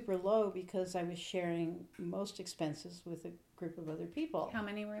super low because I was sharing most expenses with a group of other people. How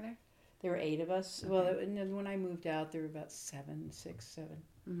many were there? There were 8 of us. Okay. Well, and then when I moved out, there were about 6,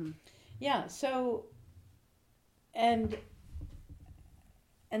 7. Yeah. So, and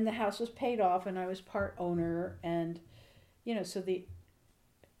the house was paid off, and I was part owner, and so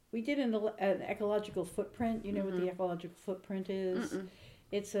we did an ecological footprint. You know what the ecological footprint is?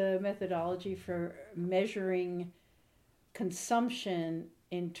 It's a methodology for measuring consumption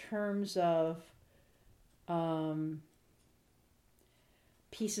in terms of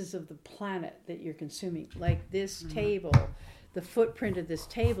pieces of the planet that you're consuming. Like this table, the footprint of this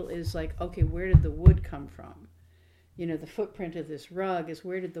table is like, okay, where did the wood come from? The footprint of this rug is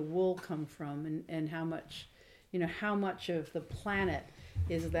where did the wool come from, and how much, how much of the planet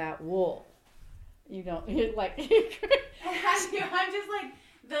is that wool? You're like I'm just like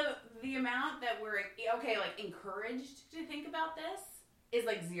the amount that we're encouraged to think about this is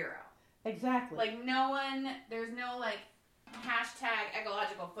like 0. Exactly. Like there's no like hashtag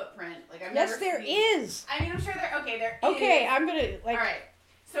ecological footprint. Like I've yes, never there seen, is. I mean, I'm sure there is. Okay, I'm gonna like. All right.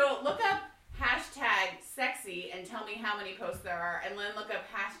 So look up hashtag sexy and tell me how many posts there are, and then look up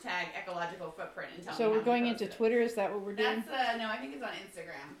hashtag ecological footprint and tell me. So we're going into Twitter. Is that what we're doing? That's no, I think it's on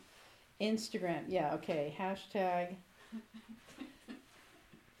Instagram. Instagram, yeah, okay. Hashtag.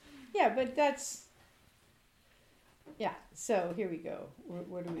 Yeah, but that's. Yeah. So here we go.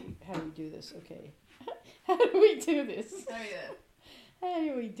 How do we do this? Okay. How do we do this? How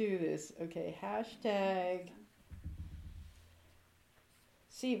do we do this? Okay, hashtag.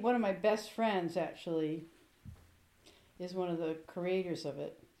 See, one of my best friends actually is one of the creators of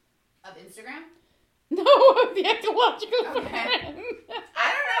it. Of Instagram? No, of the ecological footprint. I don't know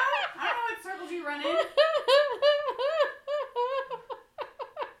what circles you run in.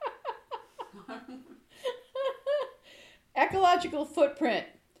 Ecological footprint.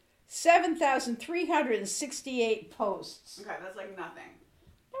 7,368 posts. Okay, that's like nothing.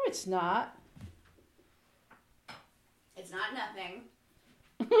 No, it's not. It's not nothing.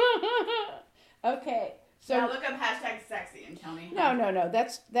 Okay. So now look up hashtag sexy and tell me. No.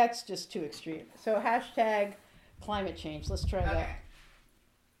 That's just too extreme. So hashtag climate change. Let's try that.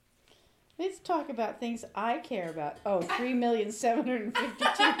 Let's talk about things I care about. Oh,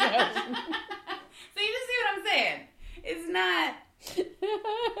 3,752,000. So you just see what I'm saying? It's not.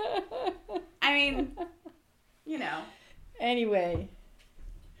 I mean, Anyway,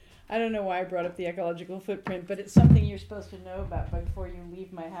 I don't know why I brought up the ecological footprint, but it's something you're supposed to know about before you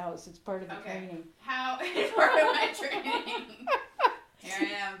leave my house. It's part of the training. How it's part of my training. Here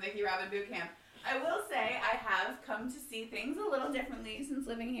I am, Vicki Robin Boot Camp. I will say I have come to see things a little differently since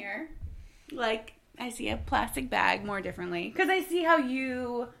living here. Like, I see a plastic bag more differently. Because I see how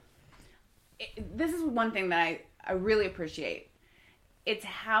this is one thing that I really appreciate. It's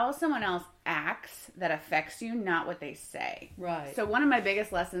how someone else acts that affects you, not what they say. Right. So one of my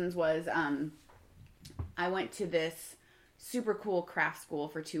biggest lessons was I went to this super cool craft school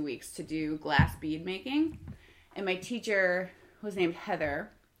for 2 weeks to do glass bead making. And my teacher was named Heather.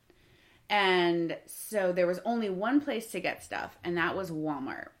 And so there was only one place to get stuff, and that was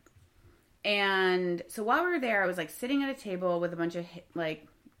Walmart. And so while we were there, I was like sitting at a table with a bunch of like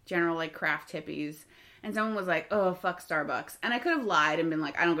general like craft hippies. And someone was like, oh, fuck Starbucks. And I could have lied and been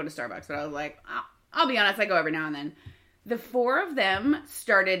like, I don't go to Starbucks. But I was like, I'll be honest, I go every now and then. The four of them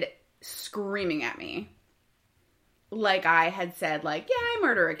started screaming at me. Like I had said, like, yeah, I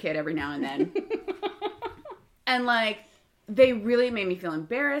murder a kid every now and then. And like, they really made me feel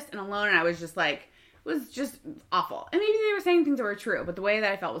embarrassed and alone. And I was just like, it was just awful. And maybe they were saying things that were true, but the way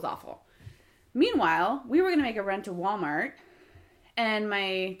that I felt was awful. Meanwhile, we were going to make a run to Walmart. And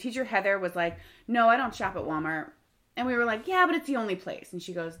my teacher, Heather, was like, no, I don't shop at Walmart. And we were like, yeah, but it's the only place. And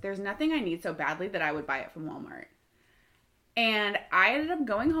she goes, there's nothing I need so badly that I would buy it from Walmart. And I ended up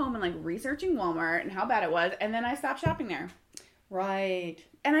going home and like researching Walmart and how bad it was. And then I stopped shopping there. Right.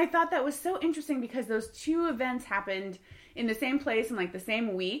 And I thought that was so interesting because those two events happened in the same place in like the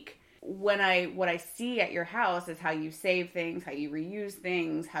same week. What I see at your house is how you save things, how you reuse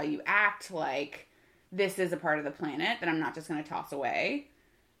things, how you act like this is a part of the planet that I'm not just going to toss away.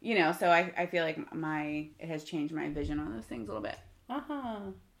 You know, so I feel like it has changed my vision on those things a little bit.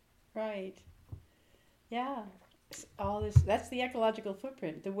 Right. Yeah. All this, that's the ecological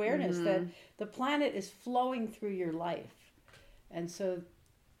footprint, the awareness that the planet is flowing through your life. And so,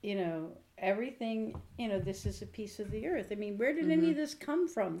 you know, everything, you know, this is a piece of the earth. I mean, where did any of this come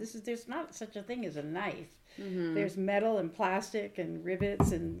from? There's not such a thing as a knife. There's metal and plastic and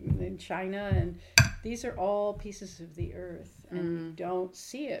rivets and China, and these are all pieces of the earth, and we don't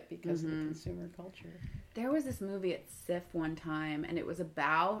see it because of the consumer culture. There was this movie at SIF one time, and it was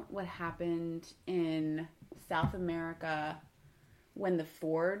about what happened in South America when the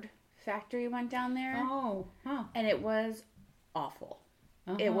Ford factory went down there. Oh, huh. And it was awful.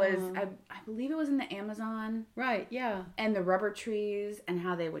 It was, I believe it was in the Amazon. Right, yeah. And the rubber trees and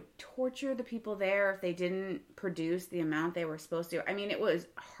how they would torture the people there if they didn't produce the amount they were supposed to. I mean, it was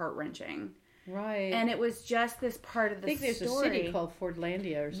heart-wrenching. Right. And it was just this part of the story. I think there's a city called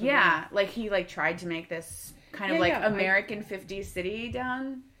Fordlandia or something. Yeah, like he like tried to make this kind of like American 50s city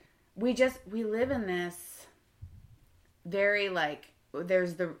down. We live in this very like,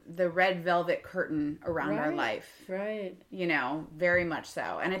 there's the red velvet curtain around our life. Right. You know, very much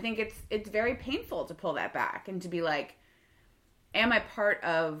so. And I think it's very painful to pull that back and to be like, am I part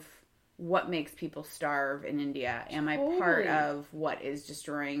of what makes people starve in India? Am I part of what is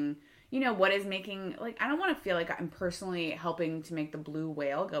destroying, you know, what is making, like, I don't want to feel like I'm personally helping to make the blue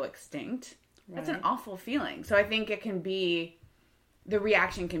whale go extinct. Right. That's an awful feeling. So I think it can be, the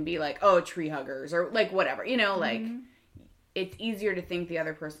reaction can be like, oh, tree huggers or like whatever, you know, like it's easier to think the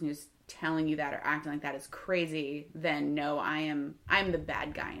other person who's telling you that or acting like that is crazy than no, I'm the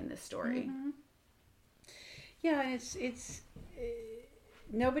bad guy in this story. Yeah, it's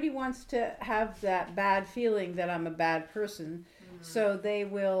nobody wants to have that bad feeling that I'm a bad person, so they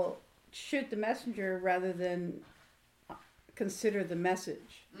will shoot the messenger rather than consider the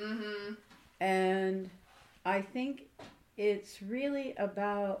message. And I think it's really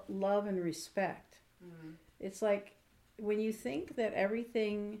about love and respect. It's like when you think that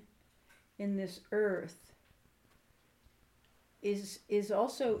everything in this earth is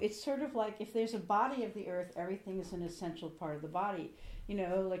also, it's sort of like if there's a body of the earth, everything is an essential part of the body. You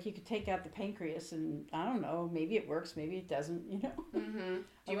know, like you could take out the pancreas and, I don't know, maybe it works, maybe it doesn't, you know. Do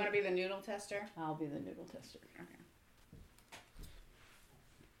you want to be the noodle tester? I'll be the noodle tester.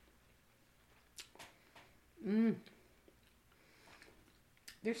 Okay.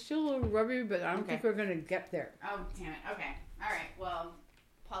 They're still a little rubbery, but I don't think we're going to get there. Oh, damn it. Okay. All right. Well,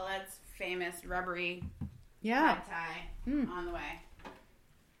 Paulette's famous rubbery pad thai on the way.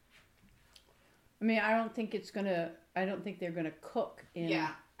 I mean, I don't think they're going to cook in... Yeah.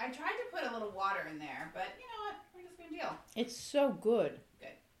 I tried to put a little water in there, but you know what? We're just going to deal. It's so good. Good.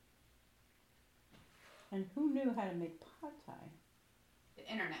 And who knew how to make pad thai? The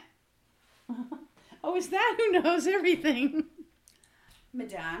internet. Oh, is that who knows everything?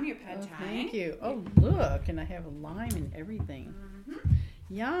 Madame, your pad thai. Thank you. Oh, look, and I have a lime and everything.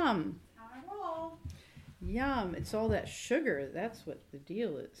 Yum. How I roll. Yum. It's all that sugar. That's what the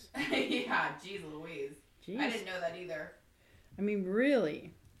deal is. Yeah, geez Louise. Jeez. I didn't know that either. I mean,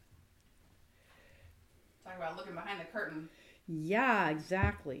 really. Talk about looking behind the curtain. Yeah,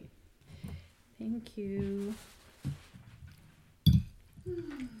 exactly. Thank you.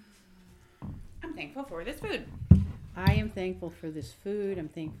 I'm thankful for this food. I am thankful for this food. I'm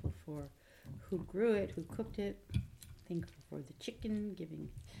thankful for who grew it, who cooked it. Thankful for the chicken giving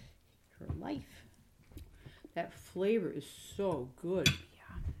her life. That flavor is so good.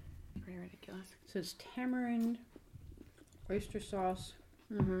 Yeah. Pretty ridiculous. So it's tamarind, oyster sauce.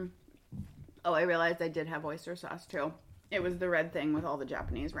 Mm-hmm. Oh, I realized I did have oyster sauce too. It was the red thing with all the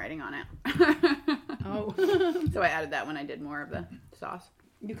Japanese writing on it. Oh. So I added that when I did more of the sauce.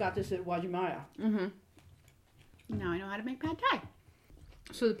 You got this at Wajimaya. Mm-hmm. Now I know how to make pad thai.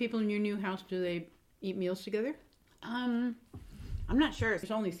 So the people in your new house, do they eat meals together? I'm not sure.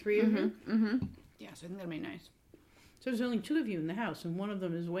 There's only 3 of you? Mm-hmm. Yeah, so I think that'll be nice. So there's only 2 of you in the house, and one of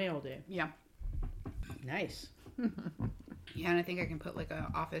them is away all day. Yeah. Nice. Yeah, and I think I can put like an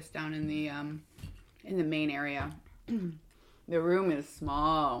office down in the main area. The room is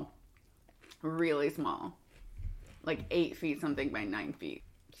small. Really small. Like 8 feet something by 9 feet.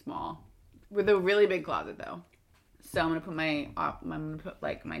 Small. With a really big closet though. So I'm gonna put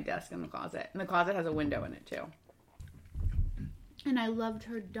like my desk in the closet. And the closet has a window in it too. And I loved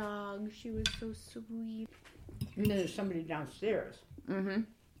her dog. She was so sweet. And then there's somebody downstairs. Mm-hmm.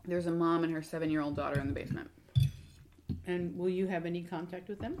 There's a mom and her 7-year-old daughter in the basement. And will you have any contact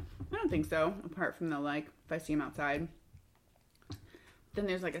with them? I don't think so, apart from the, like, if I see them outside. Then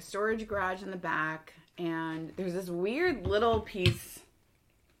there's, like, a storage garage in the back, and there's this weird little piece.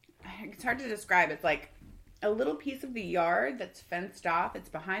 It's hard to describe. It's, like, a little piece of the yard that's fenced off. It's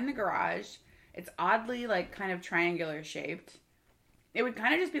behind the garage. It's oddly, like, kind of triangular shaped. It would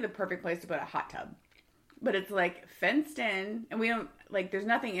kind of just be the perfect place to put a hot tub. But it's, like, fenced in, and we don't, like, there's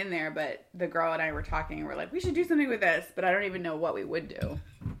nothing in there, but the girl and I were talking, and we're like, we should do something with this, but I don't even know what we would do.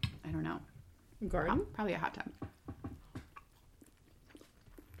 I don't know. Garden? Probably a hot tub.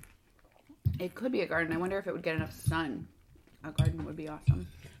 It could be a garden. I wonder if it would get enough sun. A garden would be awesome.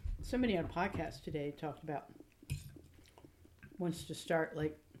 Somebody on a podcast today talked about wants to start,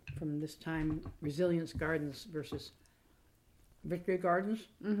 like, from this time, Resilience Gardens versus Victory Gardens.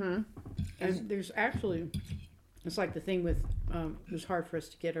 Mm-hmm. And there's actually, it's like the thing with, it was hard for us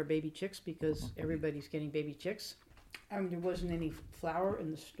to get our baby chicks because everybody's getting baby chicks. There wasn't any flour in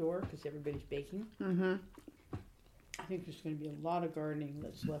the store because everybody's baking. Mm-hmm. I think there's going to be a lot of gardening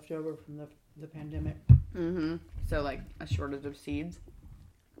that's left over from the pandemic. Mm-hmm. So, like, a shortage of seeds?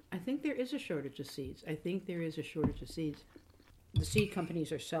 I think there is a shortage of seeds. The seed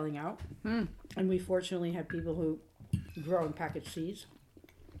companies are selling out. Hmm. And we fortunately have people who grow and package seeds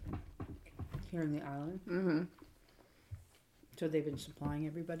here in the island. Mm-hmm. So they've been supplying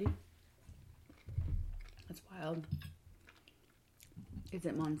everybody. That's wild. Is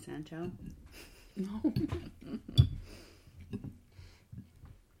it Monsanto? No.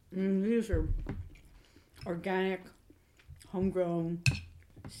 These are organic, homegrown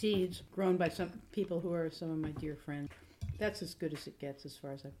seeds grown by some people who are some of my dear friends. That's as good as it gets as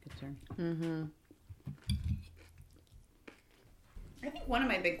far as I'm concerned. Mm-hmm. I think one of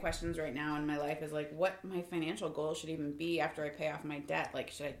my big questions right now in my life is, like, what my financial goal should even be after I pay off my debt.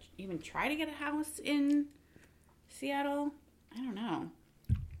 Like, should I even try to get a house in Seattle? I don't know.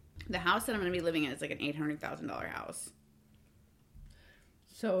 The house that I'm going to be living in is like an $800,000 house.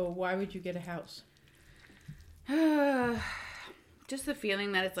 So why would you get a house? Just the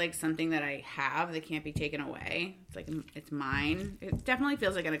feeling that it's like something that I have that can't be taken away. It's like, it's mine. It definitely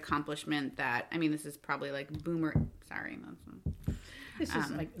feels like an accomplishment that, I mean, this is probably like boomer. Sorry. This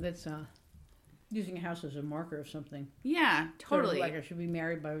is like, that's using a house as a marker of something. Yeah, totally. Sort of like I should be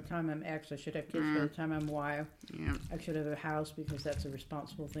married by the time I'm X. I should have kids by the time I'm Y. Yeah. I should have a house because that's a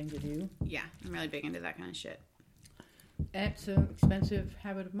responsible thing to do. Yeah, I'm really big into that kind of shit. It's an expensive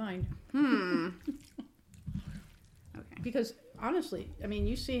habit of mind. Okay. Because honestly, I mean,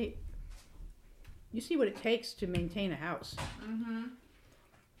 you see what it takes to maintain a house. Mm-hmm.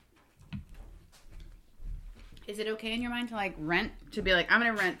 Is it okay in your mind to, like, rent? To be like, I'm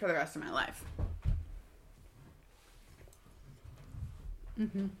going to rent for the rest of my life?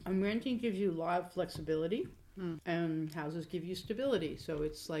 Mm-hmm. And renting gives you a lot of flexibility, and houses give you stability. So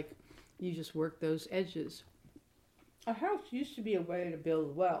it's like you just work those edges. A house used to be a way to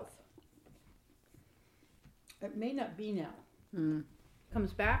build wealth. It may not be now.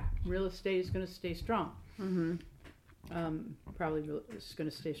 Comes back, real estate is going to stay strong. Mm-hmm. Probably it's going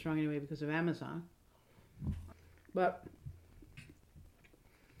to stay strong anyway because of Amazon. But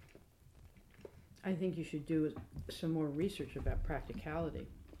I think you should do some more research about practicality.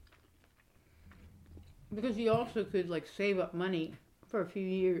 Because you also could like save up money for a few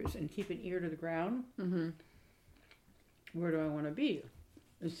years and keep an ear to the ground. Mm-hmm. Where do I want to be?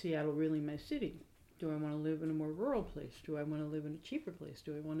 Is Seattle really my city? Do I want to live in a more rural place? Do I want to live in a cheaper place?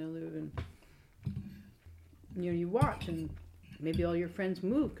 Do I want to live in... You watch and maybe all your friends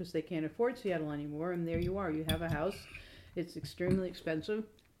move because they can't afford Seattle anymore, and there you are. You have a house. It's extremely expensive.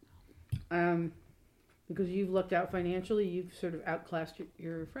 Because you've lucked out financially, you've sort of outclassed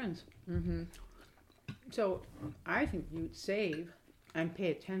your friends. Mm-hmm. So I think you would save and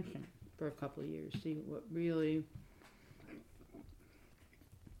pay attention for a couple of years. See what really...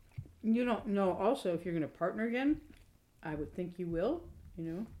 You don't know also if you're going to partner again. I would think you will,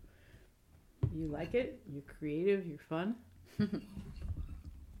 You like it. You're creative. You're fun.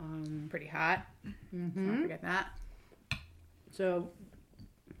 Pretty hot. Mm-hmm. Don't forget that. So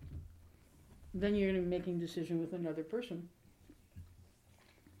then you're going to be making a decision with another person.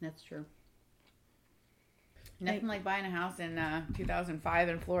 That's true. Nothing like buying a house in 2005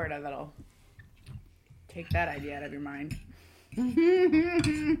 in Florida that'll take that idea out of your mind.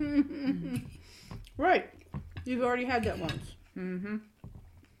 Right. You've already had that once. Mm-hmm.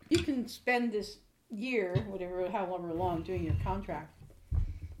 You can spend this year, however long, doing your contract.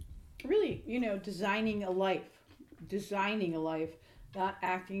 Really, designing a life. Not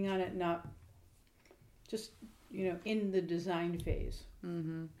acting on it, not just, in the design phase.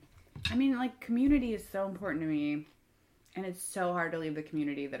 Mm-hmm. I mean, like, community is so important to me, and it's so hard to leave the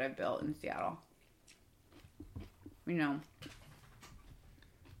community that I've built in Seattle.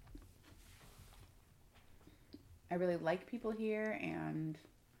 I really like people here, and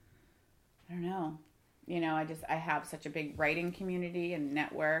I don't know. I have such a big writing community and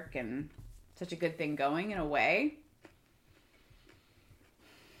network and such a good thing going in a way.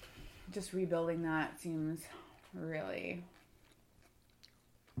 Just rebuilding that seems really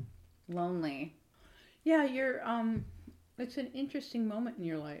lonely. Yeah, it's an interesting moment in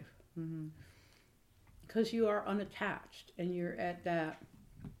your life. Mm-hmm. Because you are unattached and you're at that...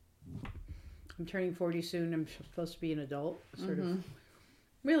 I'm turning 40 soon. I'm supposed to be an adult, sort of.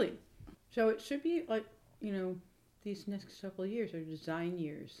 Really. So it should be like, these next couple of years are design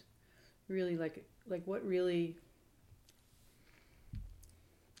years. Really, like what really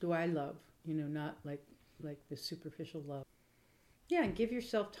do I love? Not like the superficial love. Yeah, and give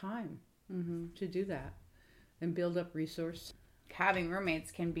yourself time to do that and build up resource. Having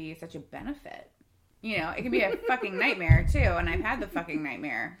roommates can be such a benefit. It can be a fucking nightmare, too. And I've had the fucking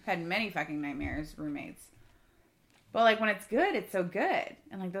nightmare. I've had many fucking nightmares, roommates. But, like, when it's good, it's so good.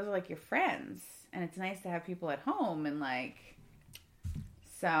 And, like, those are, like, your friends. And it's nice to have people at home. And, like,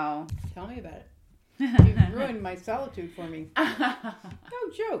 so. Tell me about it. You've ruined my solitude for me. No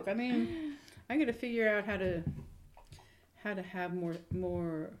joke. I mean, I'm going to figure out how to have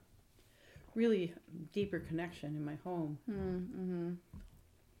more really deeper connection in my home. Mm-hmm.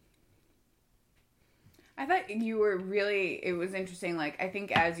 I thought you were it was interesting, like, I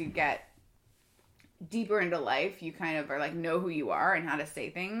think as you get deeper into life, you kind of are, like, know who you are and how to say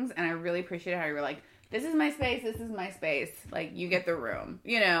things, and I really appreciate how you were like, this is my space, like, you get the room,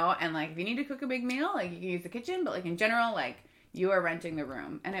 and, like, if you need to cook a big meal, like, you can use the kitchen, but, like, in general, like, you are renting the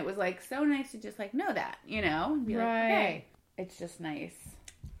room, and it was, like, so nice to just, like, know that, and be like, okay, it's just nice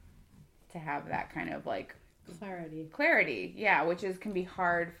to have that kind of, like, clarity, yeah, which can be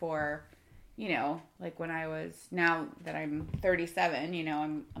hard for... like when now that I'm 37,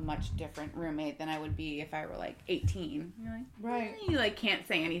 I'm a much different roommate than I would be if I were like 18. You're like, right. You like can't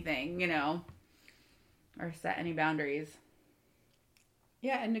say anything, or set any boundaries.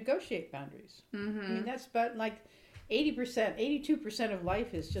 Yeah, and negotiate boundaries. Mm-hmm. I mean, that's about like 80%, 82% of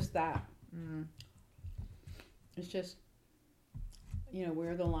life is just that. Mm-hmm. It's just, where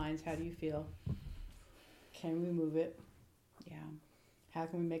are the lines? How do you feel? Can we move it? Yeah. How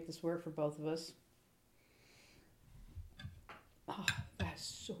can we make this work for both of us? Oh, that's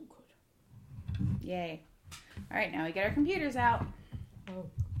so good. Yay. All right, now we get our computers out. Oh,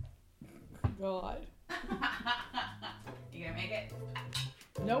 God. You gonna make it?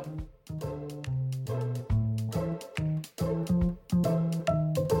 Nope.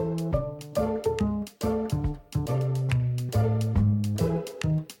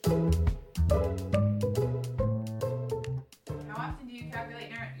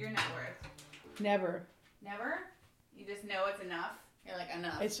 Never. Never? You just know it's enough? You're like,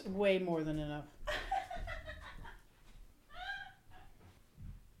 enough. It's way more than enough.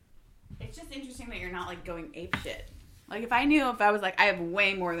 It's just interesting that you're not, like, going apeshit. Like, if I was like, I have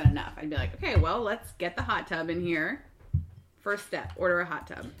way more than enough, I'd be like, okay, well, let's get the hot tub in here. First step, order a hot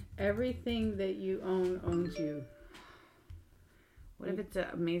tub. Everything that you own owns you. What if it's an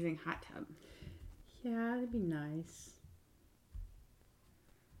amazing hot tub? Yeah, it'd be nice.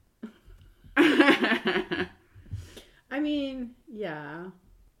 I mean, yeah.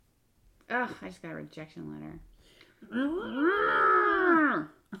 Ugh, I just got a rejection letter.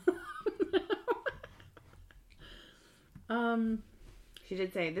 She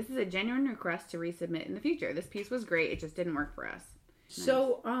did say, this is a genuine request to resubmit in the future. This piece was great. It just didn't work for us. Nice.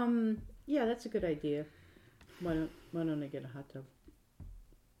 So, yeah, that's a good idea. Why don't I get a hot tub?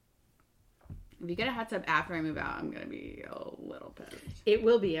 If you get a hot tub after I move out, I'm going to be a little pissed. It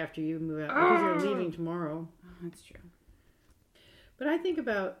will be after you move out because you're leaving tomorrow. Oh, that's true. But I think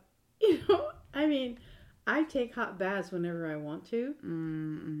about, I mean, I take hot baths whenever I want to.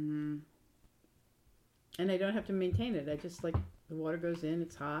 Mm-hmm. And I don't have to maintain it. I just, the water goes in,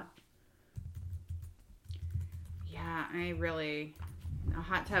 it's hot. Yeah, a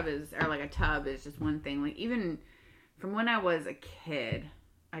hot tub a tub is just one thing. Like, even from when I was a kid,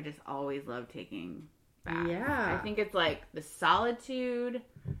 I just always loved taking baths. Yeah. I think it's, the solitude,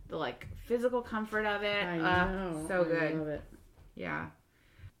 the, physical comfort of it. I know. So good. I love it. Yeah.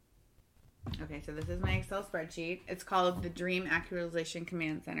 Okay, so this is my Excel spreadsheet. It's called the Dream Actualization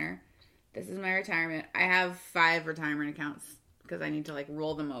Command Center. This is my retirement. I have 5 retirement accounts because I need to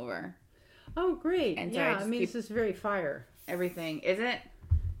roll them over. Oh, great. And so yeah, I this is very fire. Everything. Is it?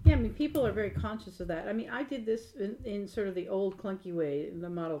 Yeah, people are very conscious of that. I did this in sort of the old clunky way, the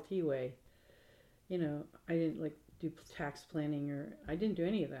Model T way. I didn't do tax planning I didn't do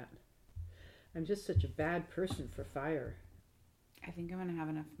any of that. I'm just such a bad person for fire. I think I'm going to have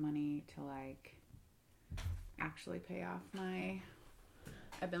enough money to actually pay off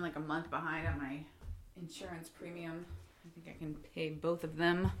I've been a month behind on my insurance premium. I think I can pay both of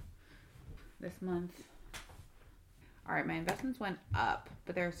them this month. All right, my investments went up,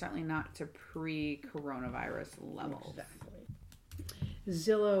 but they're certainly not to pre-coronavirus levels. Exactly.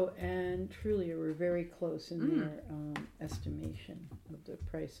 Zillow and Trulia were very close in their estimation of the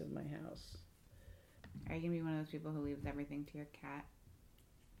price of my house. Are you going to be one of those people who leaves everything to your cat?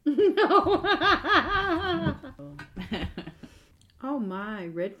 No. Oh my,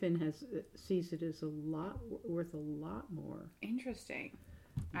 Redfin sees it as worth a lot more. Interesting.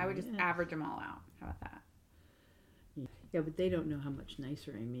 I would just average them all out. How about that? Yeah, but they don't know how much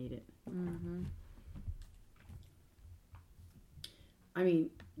nicer I made it. Mm-hmm. I mean,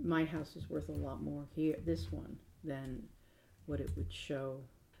 my house is worth a lot more here, this one, than what it would show.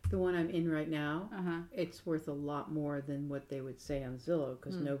 The one I'm in right now, it's worth a lot more than what they would say on Zillow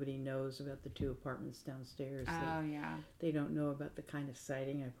because nobody knows about the 2 apartments downstairs. Oh, yeah. They don't know about the kind of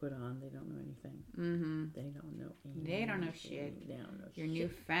siding I put on. They don't know anything. Mm-hmm. They don't know anything. They don't know shit. They don't know your shit. New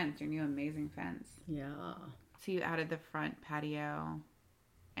fence, your new amazing fence. Yeah. So you added the front patio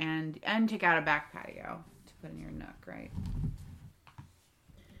and took out a back patio to put in your nook, right?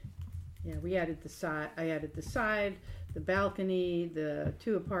 Yeah, we added the side. I added the side, the balcony, the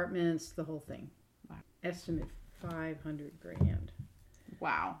 2 apartments, the whole thing. Wow. Estimate $500,000.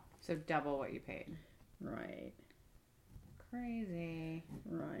 Wow. So double what you paid. Right. Crazy.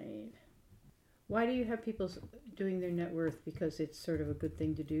 Right. Why do you have people doing their net worth? Because it's sort of a good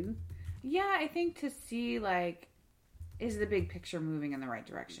thing to do? Yeah, I think to see, is the big picture moving in the right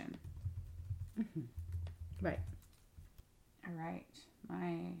direction? Mm-hmm. Right. All right.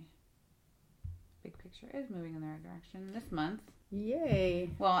 My big picture is moving in the right direction this month. Yay.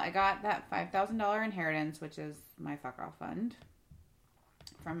 Well, I got that $5,000 inheritance, which is my fuck off fund,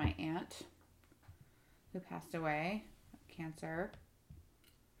 from my aunt who passed away of cancer.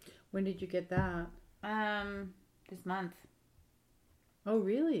 When did you get that? This month. Oh,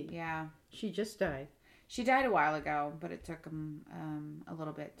 really? Yeah. She just died. She died a while ago, but it took a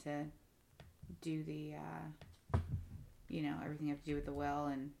little bit to do the, everything you have to do with the will,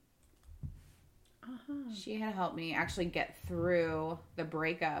 and she had helped me actually get through the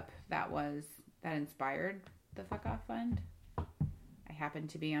breakup that inspired the Fuck Off Fund. I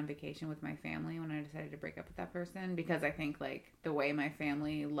happened to be on vacation with my family when I decided to break up with that person because I think the way my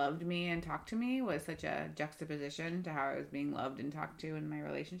family loved me and talked to me was such a juxtaposition to how I was being loved and talked to in my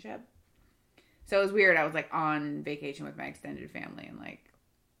relationship. So it was weird. I was on vacation with my extended family and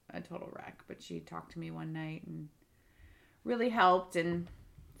a total wreck. But she talked to me one night and really helped. And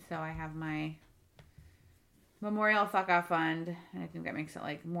so I have my Memorial Fuck Off Fund. And I think that makes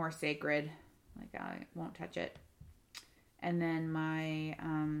it more sacred. I won't touch it. And then my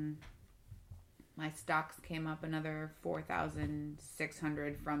stocks came up another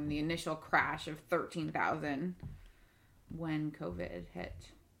 4,600 from the initial crash of 13,000 when COVID hit.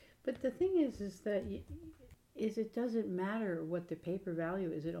 But the thing is that is it doesn't matter what the paper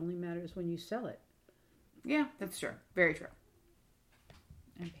value is. It only matters when you sell it. Yeah, that's true. Very true.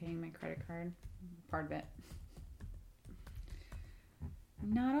 I'm paying my credit card. Part of it.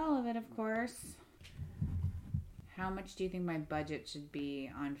 Not all of it, of course. How much do you think my budget should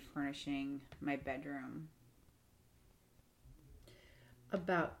be on furnishing my bedroom?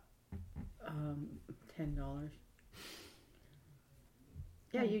 About $10.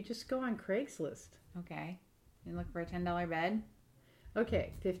 Yeah, you just go on Craigslist. Okay. You look for a $10 bed?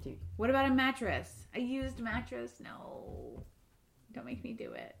 Okay, $50. What about a mattress? A used mattress? No. Don't make me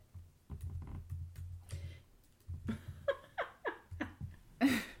do it.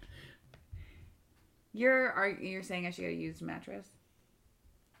 You're saying I should get a used mattress?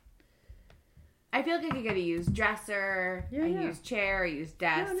 I feel like I could get a used dresser, a used chair, a used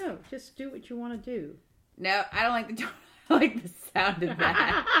desk. No, just do what you want to do. No, I don't like the tone. I like the sound of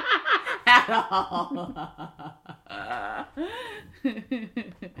that at all.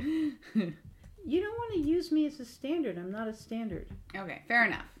 You don't want to use me as a standard. I'm not a standard. Okay, fair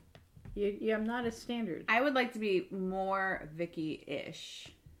enough. I'm not a standard. I would like to be more Vicky-ish.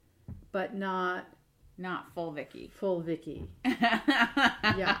 But not full Vicky. Full Vicky.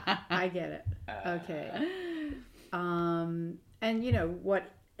 Yeah, I get it. Okay. And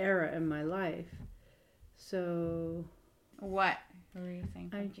what era in my life. So what were you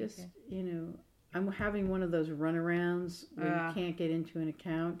saying? I just, I'm having one of those runarounds where you can't get into an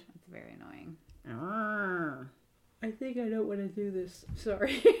account. It's very annoying. I think I don't want to do this.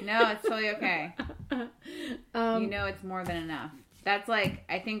 Sorry. No, it's totally okay. It's more than enough. That's like,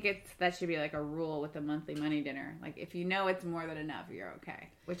 I think that should be like a rule with a monthly money dinner. Like, if you know it's more than enough, you're okay.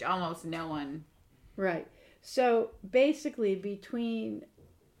 Which almost no one. Right. So basically, between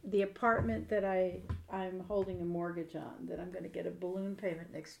the apartment that I'm holding a mortgage on, that I'm going to get a balloon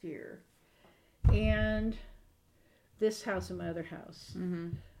payment next year, and this house and my other house,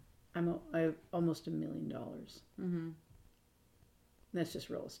 I have almost $1 million. Mm-hmm. That's just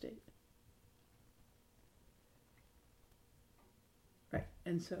real estate. Right.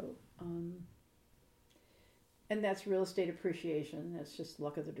 And so, and that's real estate appreciation. That's just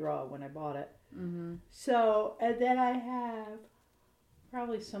luck of the draw when I bought it. Mm-hmm. So, and then I have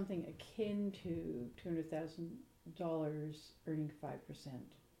probably something akin to $200,000 earning 5%.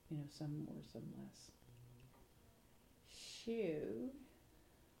 Some more, some less. Shoot.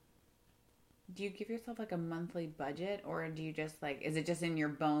 Do you give yourself like a monthly budget, or do you just like, is it just in your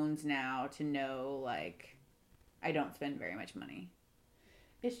bones now to know, like, I don't spend very much money?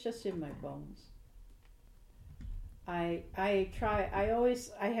 It's just in my bones. I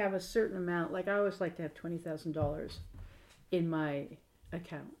have a certain amount, like I always like to have $20,000 in my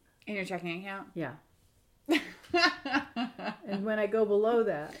account. In your checking account? Yeah. And when I go below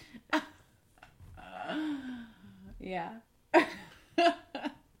that. Yeah.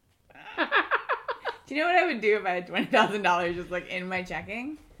 Do you know what I would do if I had $20,000 just like in my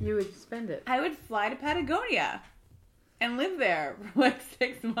checking? You would spend it. I would fly to Patagonia and live there for like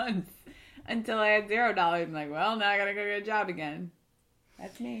 6 months until I had $0. I'm like, well, now I gotta go get a job again.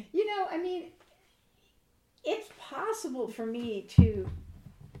 That's me. It's possible for me to,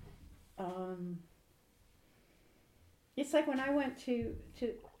 it's like when I went to,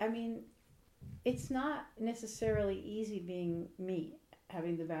 it's not necessarily easy being me,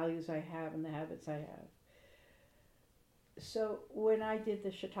 having the values I have and the habits I have. So when I did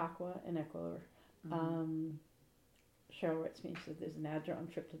the Chautauqua in Ecuador, Cheryl writes me, said there's an ad-drawn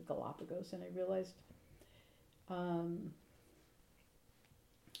trip to the Galapagos, and I realized, I'm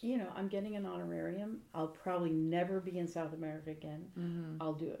getting an honorarium. I'll probably never be in South America again. Mm-hmm.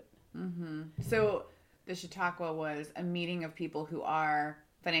 I'll do it. Mm-hmm. So the Chautauqua was a meeting of people who are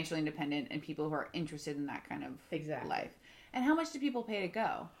financially independent and people who are interested in that kind of life. And how much do people pay to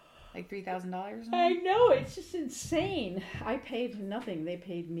go? Like $3,000 or something? I know, it's just insane. I paid nothing. They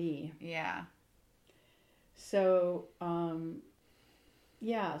paid me. Yeah. So,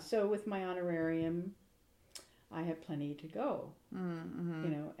 so with my honorarium, I have plenty to go.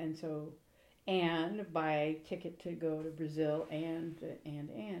 Mm-hmm. And buy a ticket to go to Brazil and.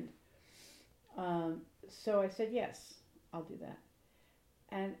 So I said, yes, I'll do that.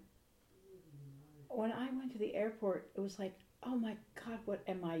 And when I went to the airport, it was like, oh my God, what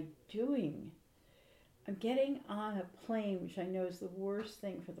am I doing? I'm getting on a plane, which I know is the worst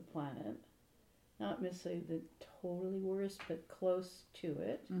thing for the planet. Not necessarily the totally worst, but close to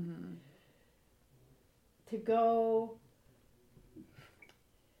it. Mm-hmm. To go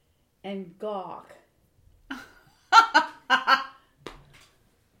and gawk.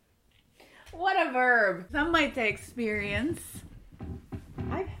 What a verb. Some might say experience.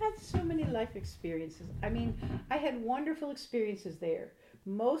 I I've had so many life experiences. I mean, I had wonderful experiences there.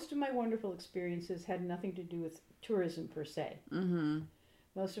 Most of my wonderful experiences had nothing to do with tourism per se. Mm-hmm.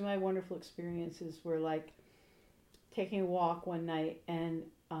 Most of my wonderful experiences were like taking a walk one night, and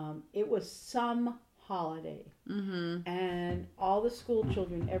it was some holiday. Mm-hmm. And all the school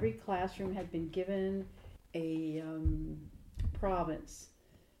children, every classroom had been given a province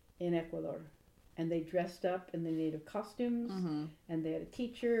in Ecuador. And they dressed up in the native costumes, Mm-hmm. and they had a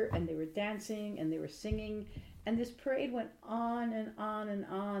teacher, and they were dancing, and they were singing. And this parade went on and on and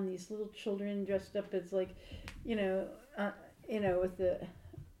on. These little children dressed up as like, with the,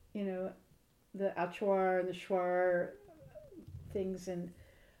 the achuar and the shuar things. And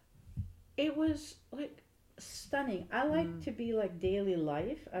it was like stunning. I like to be like daily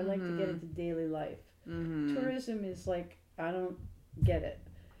life. I like to get into daily life. Mm-hmm. Tourism is like, I don't get it.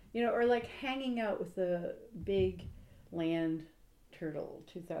 Or like hanging out with the big land turtle,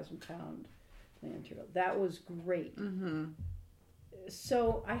 2,000-pound land turtle. That was great. Mm-hmm.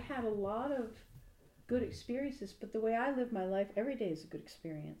 So I had a lot of good experiences, but the way I live my life, every day is a good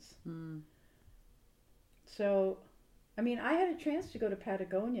experience. Mm. So, I mean, I had a chance to go to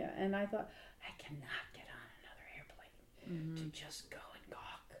Patagonia, and I thought, I cannot get on another airplane to just go and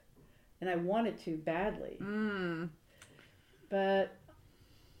gawk. And I wanted to badly. Mm. But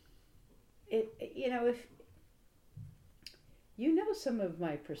if some of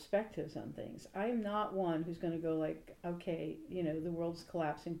my perspectives on things, I'm not one who's going to go like, okay, the world's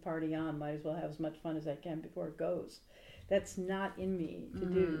collapsing, party on, might as well have as much fun as I can before it goes. That's not in me to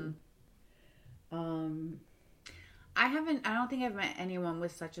do. I don't think I've met anyone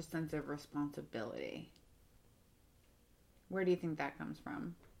with such a sense of responsibility. Where do you think that comes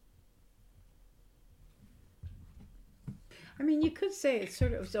from? I mean, you could say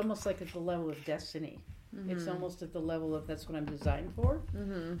it's almost like at the level of destiny. Mm-hmm. It's almost at the level of that's what I'm designed for.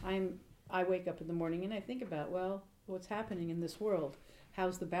 Mm-hmm. I wake up in the morning and I think about, well, what's happening in this world?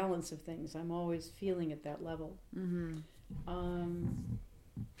 How's the balance of things? I'm always feeling at that level. Mm-hmm. And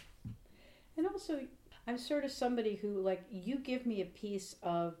also, I'm sort of somebody who, like, you give me a piece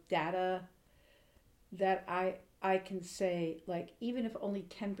of data that I can say, like, even if only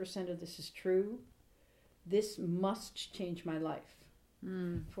 10% of this is true, this must change my life.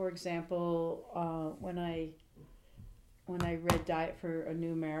 For example, when I read Diet for a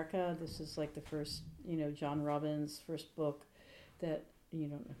New America, this is like the first, John Robbins' first book that, you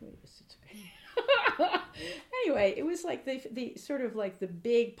don't know who he is, it's okay. Anyway, it was like the sort of like the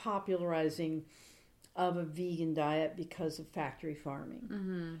big popularizing of a vegan diet because of factory farming.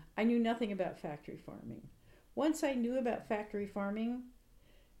 Mm-hmm. I knew nothing about factory farming. Once I knew about factory farming,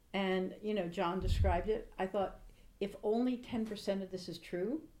 and, John described it, I thought, if only 10% of this is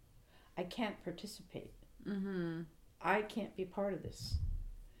true, I can't participate. Mm-hmm. I can't be part of this.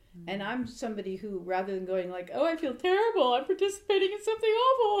 Mm-hmm. And I'm somebody who, rather than going like, oh, I feel terrible, I'm participating in something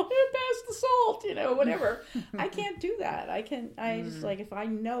awful, pass the salt, whatever. I can't do that. Just like, if I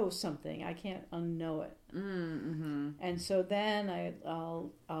know something, I can't unknow it. Mm-hmm. And so then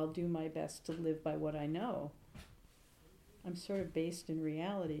I'll do my best to live by what I know. I'm sort of based in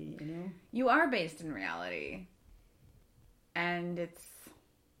reality, You are based in reality. And it's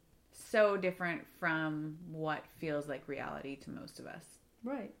so different from what feels like reality to most of us.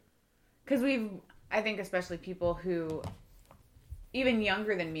 Right. Because I think especially people who, even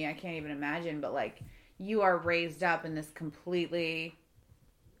younger than me, I can't even imagine, but like, you are raised up in this completely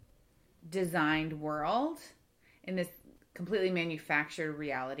designed world, in this completely manufactured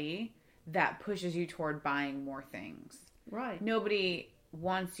reality that pushes you toward buying more things. Right. Nobody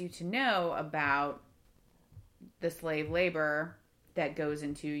wants you to know about the slave labor that goes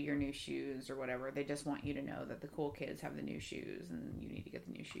into your new shoes or whatever. They just want you to know that the cool kids have the new shoes and you need to get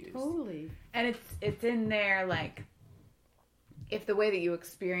the new shoes. Totally. And it's in there, like, if the way that you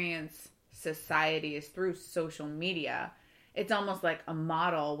experience society is through social media, it's almost like a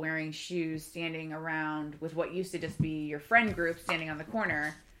model wearing shoes standing around with what used to just be your friend group standing on the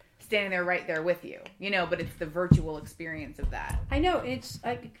corner, standing there right there with you, but it's the virtual experience of that. I know, it's,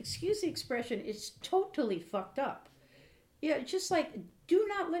 excuse the expression, it's totally fucked up. Yeah, just like, do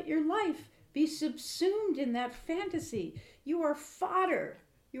not let your life be subsumed in that fantasy. You are fodder.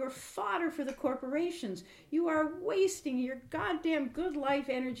 You are fodder for the corporations. You are wasting your goddamn good life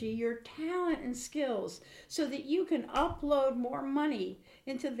energy, your talent and skills, so that you can upload more money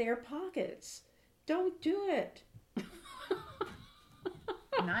into their pockets. Don't do it.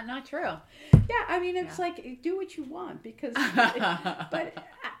 Not true. Yeah, I mean, it's like, do what you want, because, but,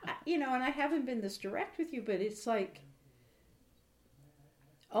 and I haven't been this direct with you, but it's like,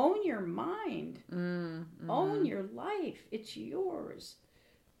 own your mind. Mm-hmm. Own your life. It's yours.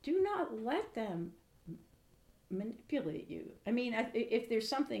 do not let them manipulate you. I mean, if there's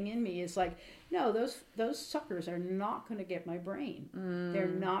something in me, it's like, no, those suckers are not going to get my brain. They're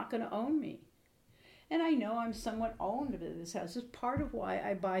not going to own me. And I know I'm somewhat owned by this house. It's part of why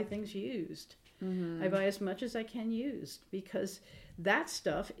I buy things used. I buy as much as I can used, because that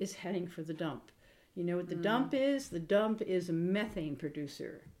stuff is heading for the dump. You know what the dump is? The dump is a methane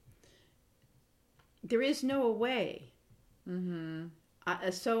producer. There is no way.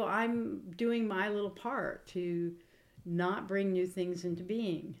 So I'm doing my little part to not bring new things into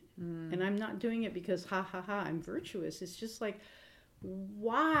being. And I'm not doing it because, ha, ha, ha, I'm virtuous. It's just like,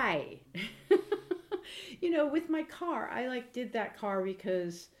 why? You know, with my car, I did that car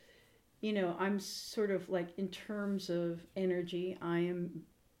because, you know, I'm sort of in terms of energy, I'm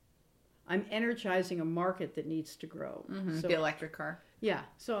energizing a market that needs to grow. So, the electric car. Yeah,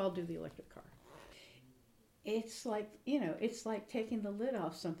 so I'll do the electric car. It's like, you know, it's like taking the lid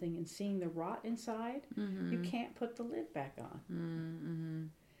off something and seeing the rot inside. You can't put the lid back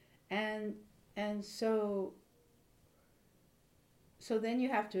on. And so then you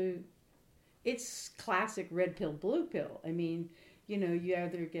have to, it's classic red pill, blue pill. I mean, you know, you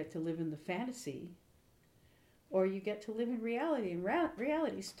either get to live in the fantasy or you get to live in reality. And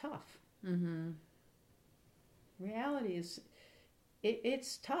reality is tough. Reality is,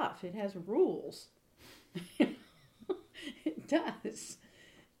 it's tough. It has rules. It does.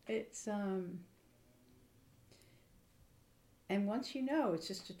 It's and once you know, it's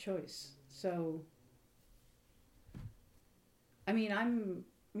just a choice. So I mean,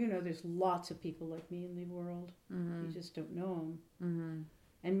 you know, there's lots of people like me in the world. You just don't know them.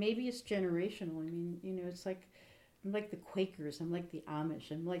 And maybe it's generational. I mean, you know, it's like, I'm like the Quakers, I'm like the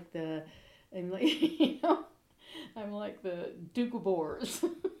Amish, I'm like you know, I'm like the Doukhobors.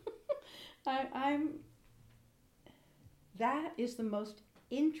 That is the most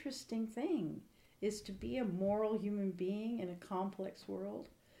interesting thing, is to be a moral human being in a complex world.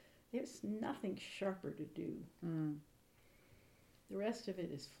 There's nothing sharper to do. The rest of it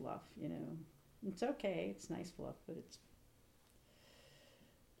is fluff, you know. It's okay, it's nice fluff, but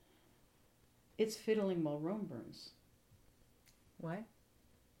it's fiddling while Rome burns. What?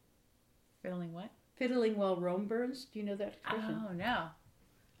 Fiddling what? Fiddling while Rome burns? Do you know that expression? Oh, no.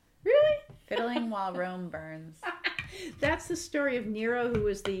 Really? Fiddling while Rome burns. That's the story of Nero, who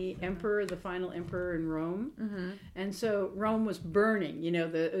was the emperor, the final emperor in Rome. And so Rome was burning. You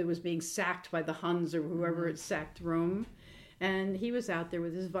know, it was being sacked by the Huns or whoever had sacked Rome. And he was out there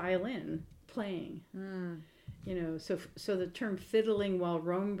with his violin playing. You know, so the term fiddling while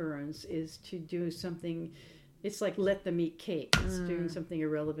Rome burns is to do something. It's like let them eat cake. It's doing something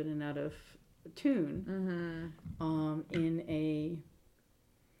irrelevant and out of tune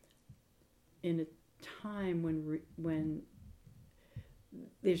in a time when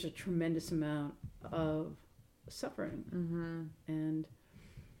there's a tremendous amount of suffering. And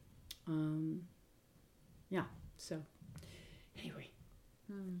yeah, so anyway,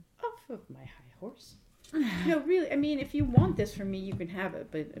 off of my high horse. No, really, I mean, if you want this from me, you can have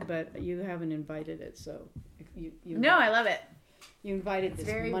it, but you haven't invited it, so you No, I love it. You invited It's this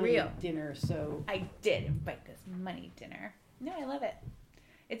very money real. dinner, so I did invite this money dinner. No, I love it.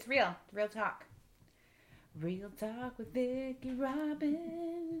 It's real. Real talk. Real talk with Vicki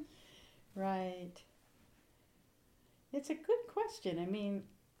Robin. right. It's a good question. I mean,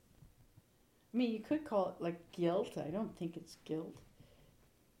 you could call it like guilt. I don't think it's guilt.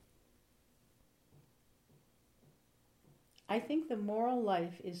 I think the moral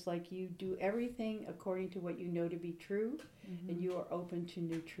life is like you do everything according to what you know to be true, and you are open to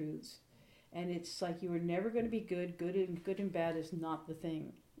new truths. And it's like you are never going to be good. Good and bad is not the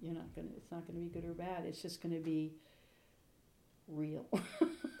thing. It's not going to be good or bad. It's just going to be real.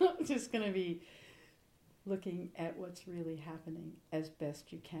 It's just going to be looking at what's really happening as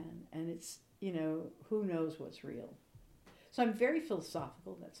best you can. And it's, you know, who knows what's real. So I'm very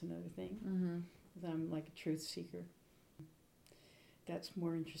philosophical. That's another thing. I'm like a truth seeker. That's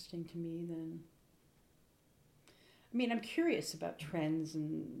more interesting to me than... I mean, I'm curious about trends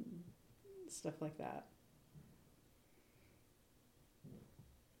and stuff like that.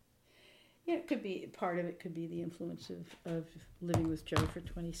 Yeah, it could be, part of it could be the influence of living with Joe for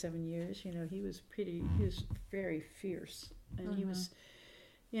 27 years. You know, he was very fierce. And he was,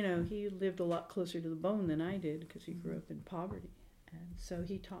 you know, he lived a lot closer to the bone than I did because he grew up in poverty. And so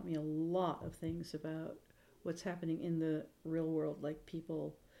he taught me a lot of things about what's happening in the real world, like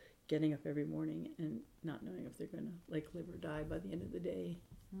people getting up every morning and not knowing if they're going to like live or die by the end of the day.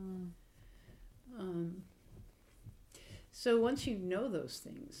 So once you know those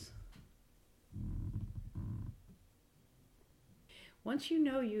things, once you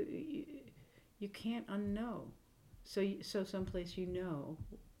know, you can't unknow. So someplace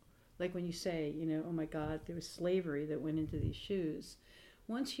like when you say, oh my God, there was slavery that went into these shoes.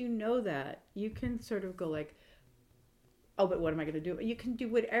 Once you know that, you can sort of go like, oh, but what am I going to do? You can do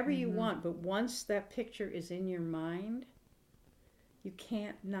whatever you want, but once that picture is in your mind, you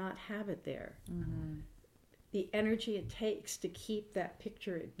can't not have it there. The energy it takes to keep that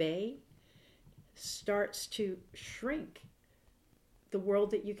picture at bay starts to shrink the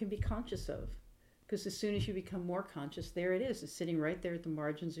world that you can be conscious of. Because as soon as you become more conscious, there it is. It's sitting right there at the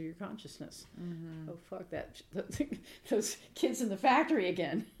margins of your consciousness. Oh, fuck that. Those kids in the factory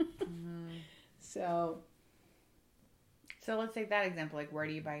again. So let's take that example. Like, where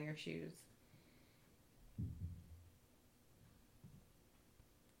do you buy your shoes?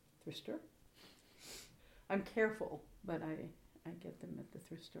 Thrift store. I'm careful, but I get them at the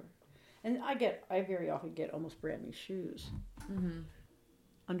thrift store. And I very often get almost brand new shoes.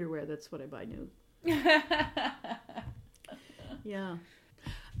 Underwear, that's what I buy new. Yeah.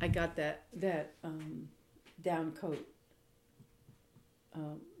 I got that down coat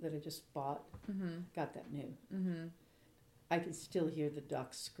that I just bought. Got that new. I can still hear the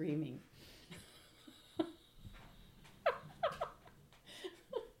ducks screaming.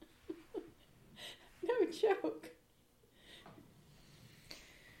 No joke.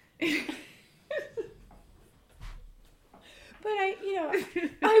 But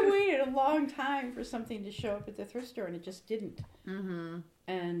I waited a long time for something to show up at the thrift store, and it just didn't.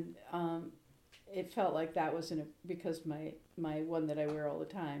 And it felt like that was because my one that I wear all the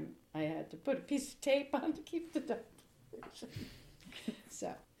time, I had to put a piece of tape on to keep the duck.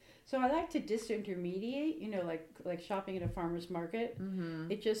 So I like to disintermediate, like shopping at a farmer's market.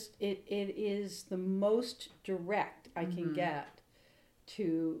 It is the most direct I can get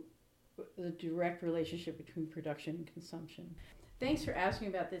to the direct relationship between production and consumption. Thanks for asking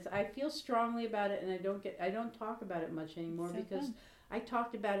about this. I feel strongly about it, and I don't talk about it much anymore because I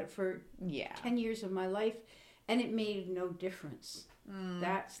talked about it for 10 years of my life, and it made no difference.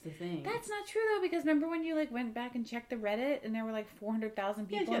 That's the thing. That's not true though, because remember when you went back and checked the Reddit and there were 400,000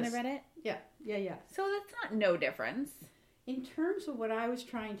 people on the Reddit? Yeah. So that's not no difference. In terms of what I was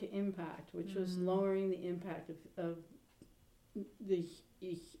trying to impact, which was lowering the impact of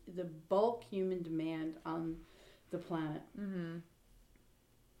the bulk human demand on the planet.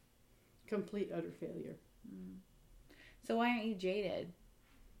 Complete utter failure. So why aren't you jaded?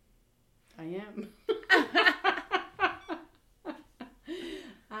 I am.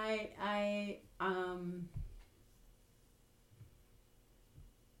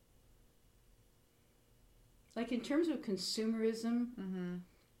 Like in terms of consumerism,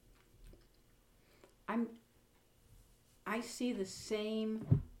 I see the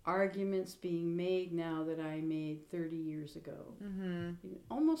same arguments being made now that I made 30 years ago.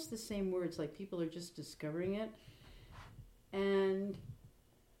 Almost the same words, like people are just discovering it. And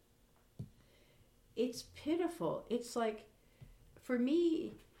it's pitiful. It's like, for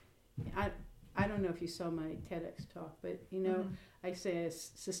me, I don't know if you saw my TEDx talk, but I say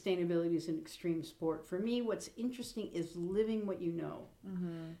sustainability is an extreme sport. For me, what's interesting is living what you know.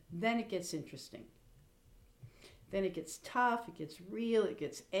 Then it gets interesting. Then it gets tough, it gets real, it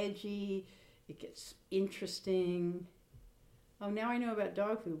gets edgy, it gets interesting. Oh, now I know about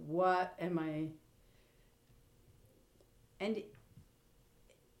dog food. What am I? And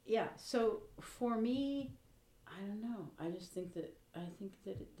yeah, so for me, I don't know. I think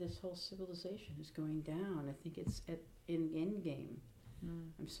that this whole civilization is going down. I think it's in end game.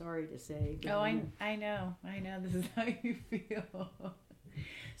 I'm sorry to say. Oh, I know. This is how you feel.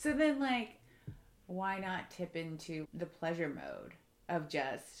 So then, why not tip into the pleasure mode of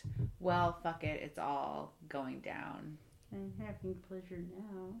just, well, fuck it, it's all going down. I'm having pleasure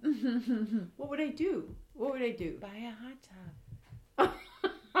now. What would I do? Buy a hot tub.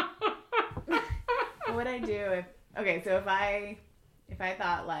 What would I do if I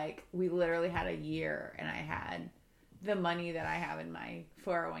thought we literally had a year and I had the money that I have in my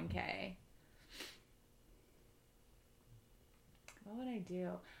 401k? What would I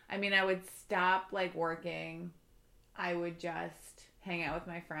do? I mean, I would stop working. I would just hang out with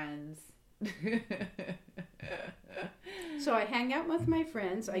my friends. So I hang out with my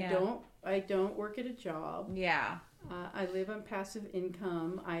friends. Yeah. I don't work at a job. Yeah. I live on passive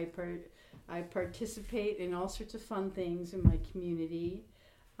income. I participate in all sorts of fun things in my community.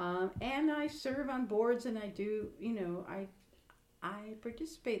 And I serve on boards, and I do, I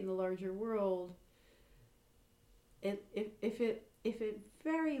participate in the larger world. If at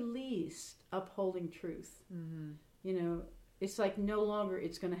very least upholding truth, it's no longer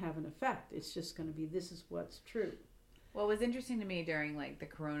it's going to have an effect. It's just going to be, this is what's true. What was interesting to me during like the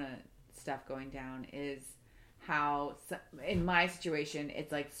Corona stuff going down is how in my situation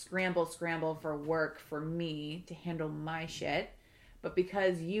it's like scramble for work for me to handle my shit, but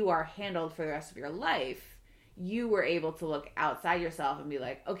because you are handled for the rest of your life, you were able to look outside yourself and be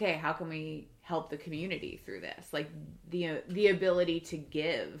like, okay, how can we help the community through this? Like the ability to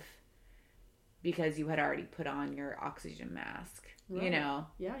give because you had already put on your oxygen mask. Right. You know?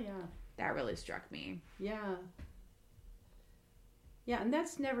 Yeah. That really struck me. Yeah. Yeah, and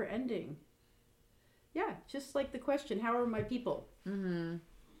that's never ending. Yeah, just like the question, how are my people? Mm-hmm.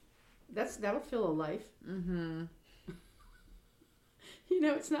 That'll fill a life. Mm-hmm. You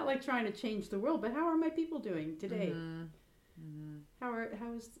know, it's not like trying to change the world, but how are my people doing today? Mm-hmm. Mm-hmm.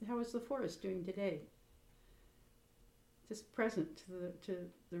 How is the forest doing today? Just present to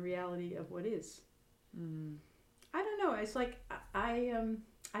the reality of what is. Mm-hmm. I don't know. It's like I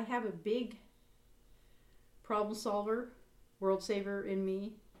have a big problem solver, world saver in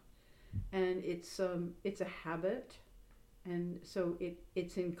me, and it's a habit, and so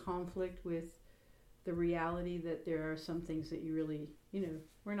it's in conflict with the reality that there are some things that you really, you know,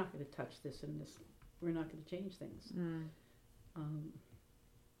 we're not going to touch this and this, we're not going to change things. Mm.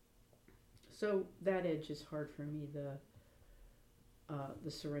 So that edge is hard for me. The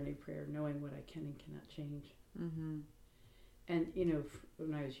serenity prayer, knowing what I can and cannot change. Mm-hmm. And you know,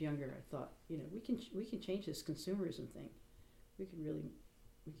 when I was younger, I thought, you know, we can change this consumerism thing. We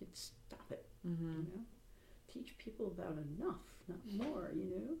could stop it. Mm-hmm. You know, teach people about enough, not more. You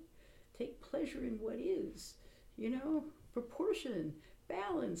know, take pleasure in what is. You know, proportion,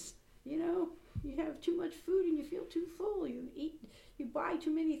 balance. You know, you have too much food and you feel too full. You buy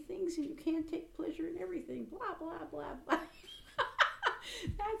too many things and you can't take pleasure in everything. Blah blah blah blah.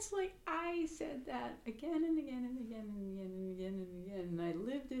 That's like I said that again and again and again and again and again and again, and I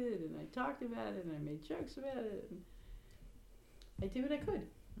lived it, and I talked about it, and I made jokes about it, and I did what I could.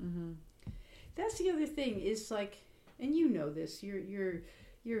 Mm-hmm. That's the other thing is like, and you know this, you're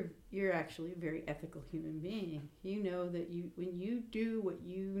actually a very ethical human being. You know that when you do what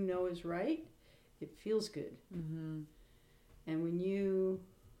you know is right, it feels good. Mm-hmm. And when you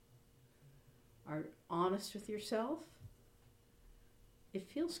are honest with yourself, it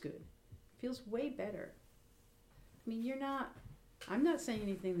feels good. It feels way better. I mean, I'm not saying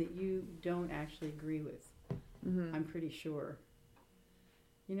anything that you don't actually agree with. Mm-hmm. I'm pretty sure.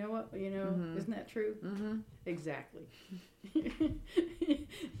 You know what? You know, mm-hmm. Isn't that true? Mm-hmm. Exactly.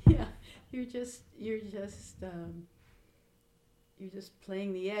 Yeah, you're just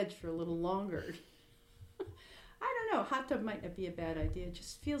playing the edge for a little longer. I don't know. Hot tub might not be a bad idea. It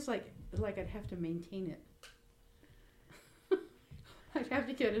just feels like I'd have to maintain it. I'd have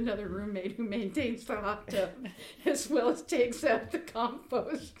to get another roommate who maintains the hot tub as well as takes out the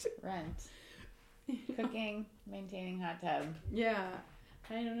compost. Rent. Cooking, maintaining hot tub. Yeah.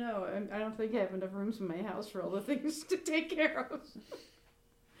 I don't know. I don't think I have enough rooms in my house for all the things to take care of.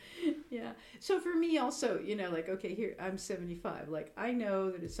 Yeah. So for me also, you know, like, okay, here, I'm 75. Like, I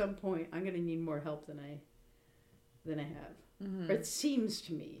know that at some point I'm going to need more help than I have. Mm-hmm. Or it seems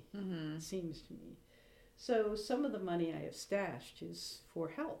to me. Mm-hmm. It seems to me. So some of the money I have stashed is for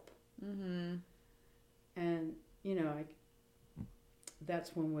help. Mm-hmm. And, you know,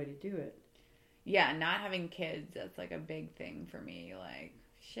 that's one way to do it. Yeah, not having kids, that's like a big thing for me. Like,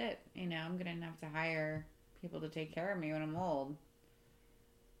 shit, you know, I'm going to have to hire people to take care of me when I'm old.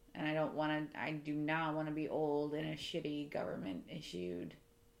 And I do not want to be old in a shitty government-issued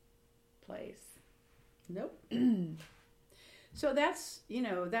place. Nope. So that's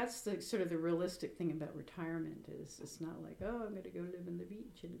the sort of the realistic thing about retirement is it's not like, oh, I'm going to go live on the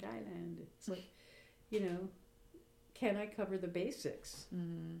beach in Thailand. It's like, you know, can I cover the basics?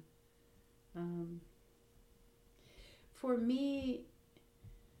 Mm-hmm. For me,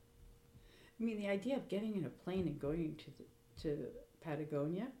 I mean, the idea of getting in a plane and going to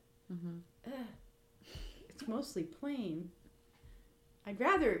Patagonia, mm-hmm. It's mostly plane. I'd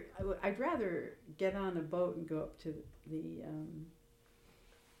rather get on a boat and go up to the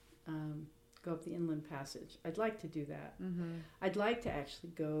Inland Passage. I'd like to do that. Mm-hmm. I'd like to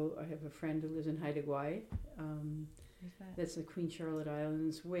actually go. I have a friend who lives in Haida Gwaii. That's the Queen Charlotte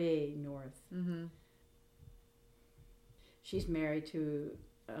Islands, way north. Mm-hmm. She's married to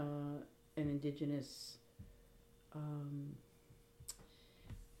an indigenous. I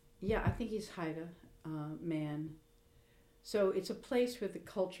think he's Haida man. So it's a place where the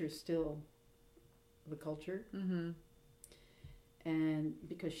culture is still the culture. Mm-hmm. And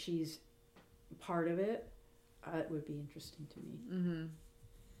because she's part of it, it would be interesting to me.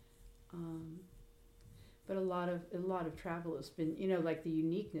 Mm-hmm. But a lot of travel has been, you know, like the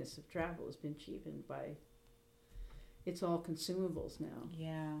uniqueness of travel has been cheapened by, it's all consumables now.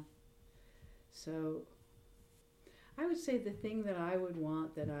 Yeah. So I would say the thing that I would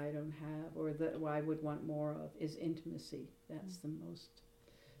want that I don't have, or that I would want more of, is intimacy. That's the most,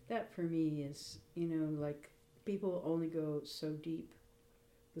 that for me is, like, people only go so deep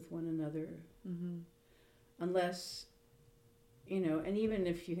with one another. Mm-hmm. Unless, and even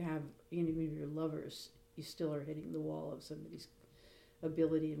if you have, even if you're lovers, you still are hitting the wall of somebody's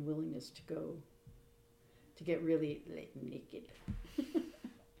ability and willingness to get really naked.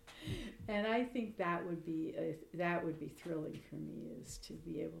 And I think that would be thrilling for me, is to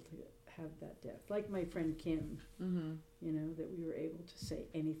be able to have that depth. Like my friend Kim, that we were able to say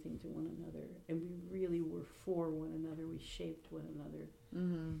anything to one another, and we really were for one another. We shaped one another.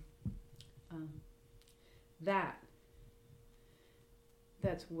 Mm-hmm.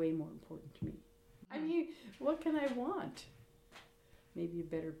 That's way more important to me. I mean, what can I want? Maybe a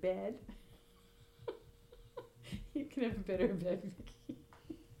better bed. You can have a better bed, Vicki.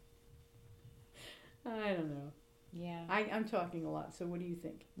 I don't know. Yeah. I'm talking a lot, so what do you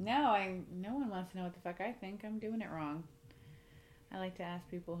think? No one wants to know what the fuck I think. I'm doing it wrong. I like to ask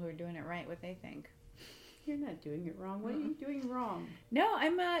people who are doing it right what they think. You're not doing it wrong. What are you doing wrong? No,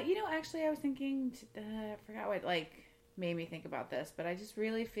 I'm, actually I was thinking, I forgot what, made me think about this, but I just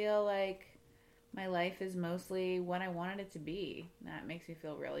really feel like my life is mostly what I wanted it to be. That makes me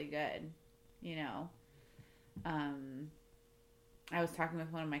feel really good, I was talking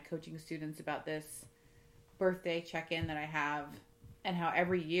with one of my coaching students about this birthday check-in that I have, and how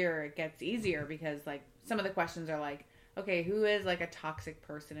every year it gets easier, because some of the questions are like, okay, who is a toxic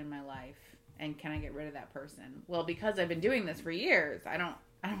person in my life, and can I get rid of that person? Well, because I've been doing this for years, I don't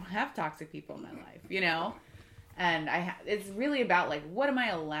have toxic people in my life, and it's really about what am I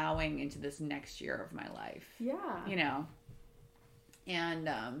allowing into this next year of my life? Yeah. And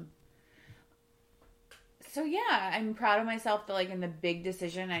so yeah, I'm proud of myself that in the big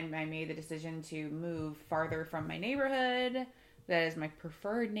decision, I made the decision to move farther from my neighborhood. That is my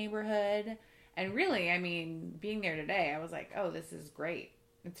preferred neighborhood. And really, I mean, being there today, I was like, oh, this is great.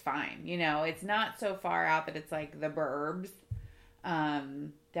 It's fine. It's not so far out that it's the burbs.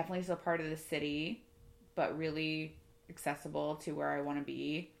 Definitely still part of the city, but really accessible to where I want to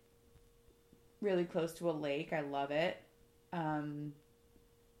be. Really close to a lake. I love it.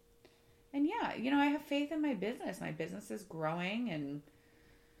 And yeah, I have faith in my business. My business is growing, and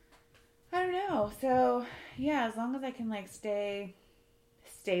I don't know. So yeah, as long as I can stay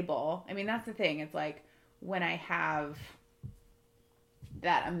stable. I mean, that's the thing. It's when I have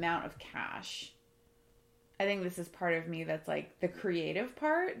that amount of cash, I think this is part of me that's the creative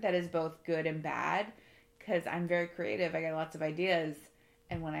part that is both good and bad, because I'm very creative. I got lots of ideas.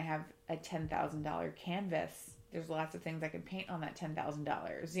 And when I have a $10,000 canvas, there's lots of things I can paint on that $10,000,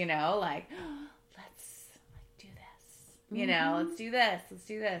 let's do this, let's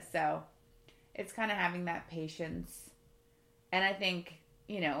do this. So it's kind of having that patience. And I think,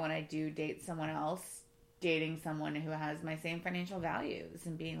 when I do date someone else, dating someone who has my same financial values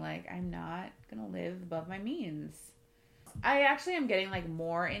and being I'm not going to live above my means. I actually am getting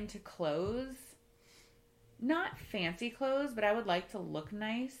more into clothes, not fancy clothes, but I would like to look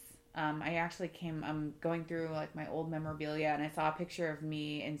nice. I'm going through my old memorabilia, and I saw a picture of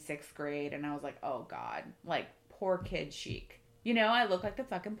me in 6th grade, and I was like, oh God, poor kid chic. I look like the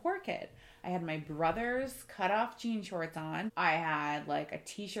fucking poor kid. I had my brother's cut-off jean shorts on. I had a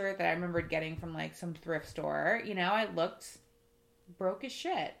t-shirt that I remembered getting from some thrift store. I looked broke as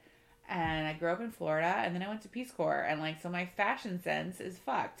shit. And I grew up in Florida, and then I went to Peace Corps, and so my fashion sense is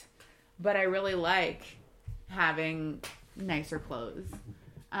fucked. But I really like having nicer clothes.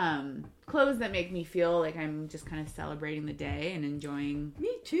 Clothes that make me feel like I'm just kind of celebrating the day and enjoying.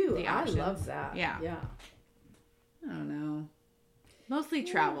 Me too. The options. I love that. Yeah. I don't know. Mostly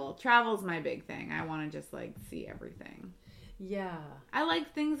Yeah. travel. Travel's my big thing. I want to just see everything. Yeah. I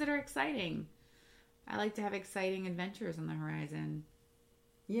like things that are exciting. I like to have exciting adventures on the horizon.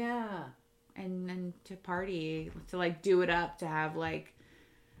 Yeah. And then to party, to do it up, to have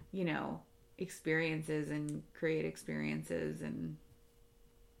experiences and create experiences and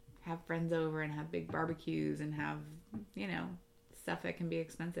have friends over and have big barbecues and have, stuff that can be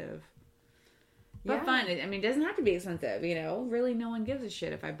expensive. But fun. It doesn't have to be expensive, Really no one gives a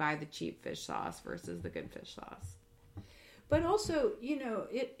shit if I buy the cheap fish sauce versus the good fish sauce. But also,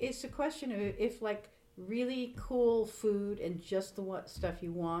 it's a question of if really cool food and just the stuff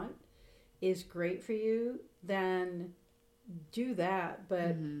you want is great for you, then do that.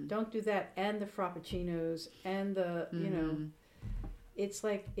 But don't do that and the frappuccinos and the, it's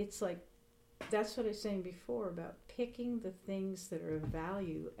like that's what I was saying before about picking the things that are of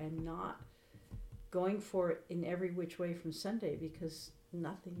value and not going for it in every which way from Sunday because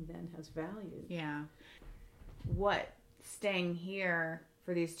nothing then has value. Yeah. What staying here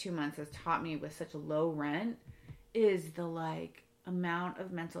for these 2 months has taught me with such a low rent is the like amount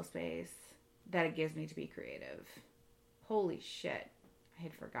of mental space that it gives me to be creative. Holy shit. I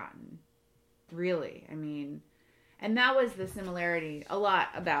had forgotten. Really. I mean, and that was the similarity. A lot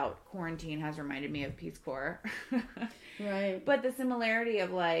about quarantine has reminded me of Peace Corps. Right. But the similarity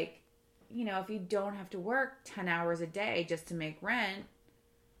of like, you know, if you don't have to work 10 hours a day just to make rent,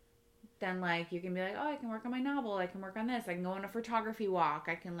 then like you can be like, oh, I can work on my novel. I can work on this. I can go on a photography walk.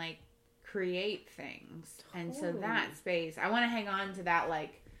 I can like create things. And so that space, I want to hang on to that,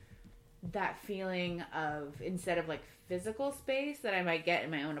 like that feeling of, instead of like physical space that I might get in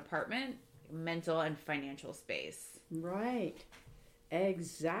my own apartment, mental and financial space. Right.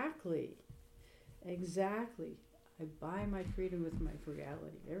 Exactly. I buy my freedom with my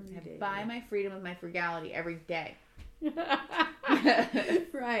frugality every day. I buy my freedom with my frugality every day.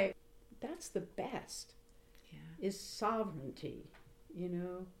 Right. That's the best. Yeah. Is sovereignty, you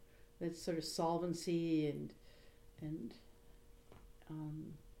know, that sort of solvency and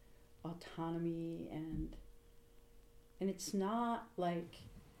autonomy and it's not like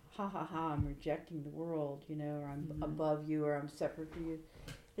I'm rejecting the world, you know, or I'm above you or I'm separate from you.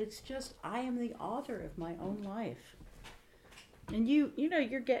 It's just I am the author of my own life. And you're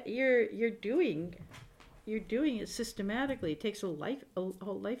doing it systematically. It takes a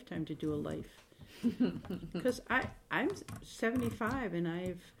whole lifetime to do a life. Because I'm 75 and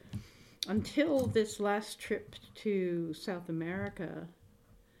I've, until this last trip to South America,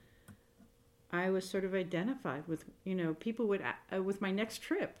 I was sort of identified with, you know, people would, with my next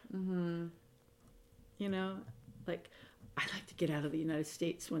trip. Mm-hmm. You know, like, I like to get out of the United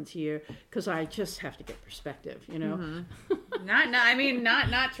States once a year because I just have to get perspective, you know. Mm-hmm.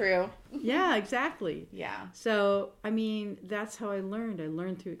 Not true. Yeah, exactly. Yeah. So, I mean, that's how I learned. I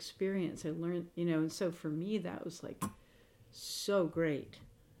learned through experience. I learned, you know, and so for me, that was like so great.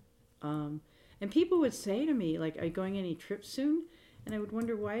 And people would say to me, like, are you going any trips soon? And I would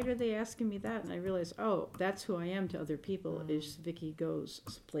wonder, why are they asking me that? And I realized, oh, that's who I am to other people, is Vicki goes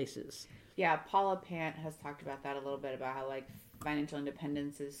places. Yeah, Paula Pant has talked about that a little bit, about how, like, financial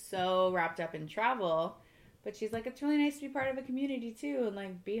independence is so wrapped up in travel. But she's like, it's really nice to be part of a community, too, and,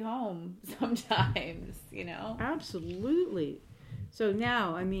 like, be home sometimes, you know? Absolutely. So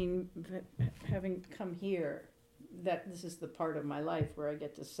now, I mean, having come here, that this is the part of my life where I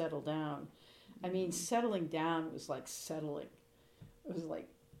get to settle down. I mean, settling down was like settling. It was like,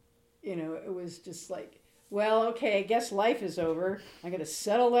 you know, it was just like, well, okay, I guess life is over. I'm going to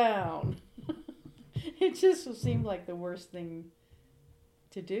settle down. It just seemed like the worst thing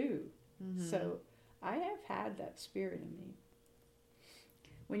to do. Mm-hmm. So I have had that spirit in me.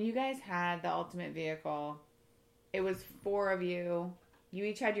 When you guys had the ultimate vehicle, it was 4 of you. You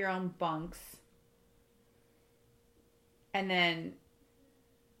each had your own bunks. And then,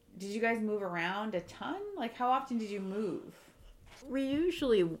 did you guys move around a ton? Like, how often did you move? We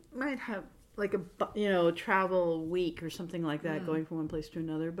usually might have like a travel week or something like that, going from one place to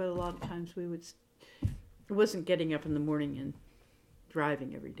another. But a lot of times it wasn't getting up in the morning and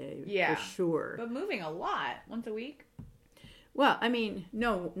driving every day. Yeah, for sure. But moving a lot, once a week. Well, I mean,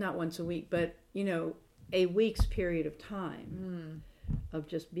 no, not once a week, but you know, a week's period of time of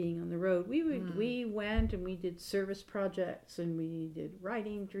just being on the road. We went and we did service projects and we did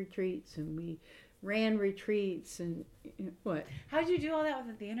writing retreats and we ran retreats and what? How did you do all that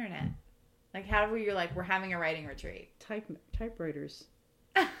without the internet? Like, how were you like, we're having a writing retreat? Typewriters.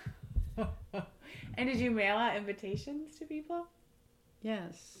 And did you mail out invitations to people?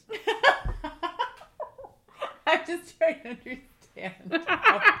 Yes. I'm just trying to understand.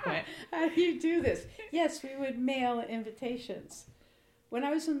 How do you do this? Yes, we would mail invitations. When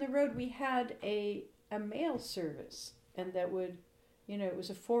I was on the road, we had a mail service, and that would, you know, it was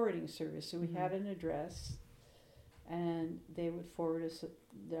a forwarding service. So we had an address, and they would forward us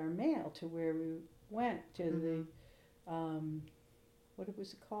their mail to where we went, to the, what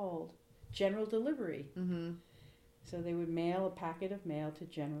was it called? General delivery. Mm-hmm. So they would mail a packet of mail to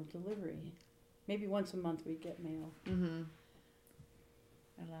general delivery. Maybe once a month we'd get mail. Mm-hmm.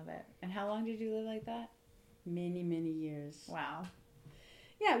 I love it. And how long did you live like that? Many, many years. Wow.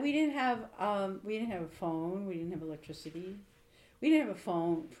 Yeah, we didn't have a phone. We didn't have electricity. We didn't have a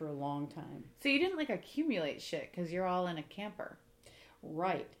phone for a long time. So you didn't like accumulate shit because you're all in a camper.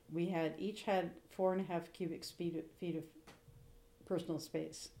 Right. We each had 4.5 cubic feet of personal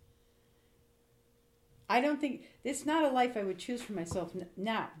space. I don't think it's not a life I would choose for myself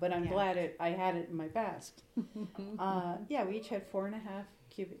now, but I'm glad I had it in my past. Yeah, we each had 4.5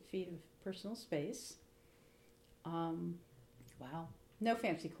 cubic feet of personal space. Wow. No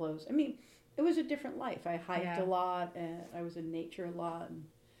fancy clothes. I mean, it was a different life. I hiked a lot, and I was in nature a lot,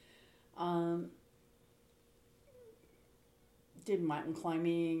 and did mountain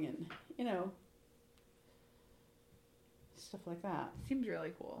climbing, and stuff like that. Seems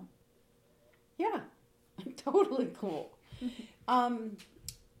really cool. Yeah, totally cool.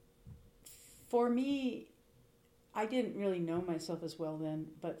 For me, I didn't really know myself as well then,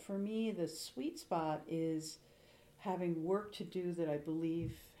 but for me, the sweet spot is having work to do that I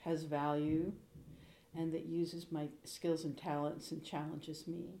believe has value and that uses my skills and talents and challenges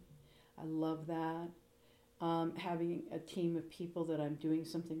me. I love that. Having a team of people that I'm doing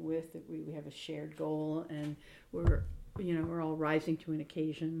something with, that we have a shared goal, and we're all rising to an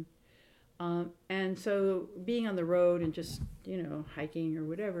occasion. And so being on the road and just, hiking or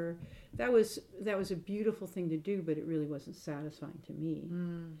whatever, that was a beautiful thing to do, but it really wasn't satisfying to me.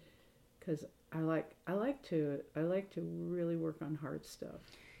 Because I like to really work on hard stuff.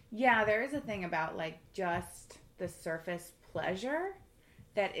 Yeah, there is a thing about like just the surface pleasure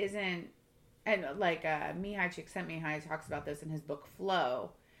that isn't, and like Mihai Csikszentmihalyi talks about this in his book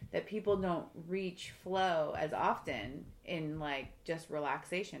Flow, that people don't reach flow as often in like just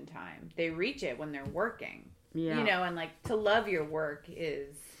relaxation time. They reach it when they're working. Yeah. And like to love your work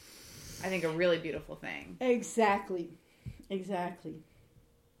is, I think, a really beautiful thing. Exactly.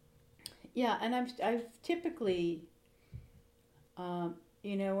 Yeah, and I've typically,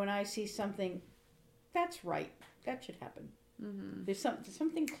 when I see something, that's right, that should happen. Mm-hmm. There's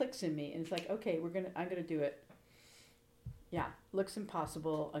something clicks in me, and it's like, okay, I'm gonna do it. Yeah, looks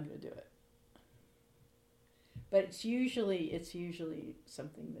impossible. I'm gonna do it. But it's usually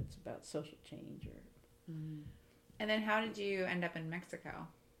something that's about social change or. Mm-hmm. And then, how did you end up in Mexico?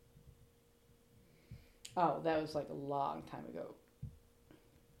 Oh, that was like a long time ago.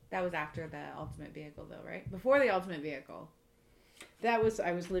 That was after the Ultimate Vehicle, though, right? Before the Ultimate Vehicle. I was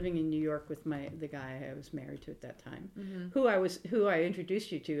living in New York with the guy I was married to at that time, mm-hmm. who I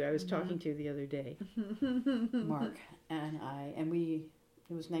introduced you to. I was mm-hmm. talking to the other day, Mark, and it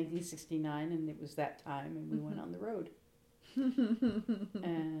was 1969, and it was that time, and we went on the road,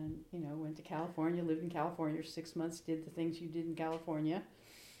 and went to California, lived in California for 6 months, did the things you did in California,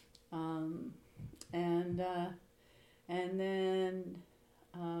 and then.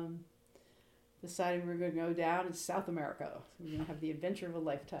 Decided we were going to go down in South America. So we're going to have the adventure of a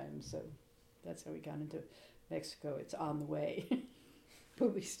lifetime. So that's how we got into Mexico. It's on the way.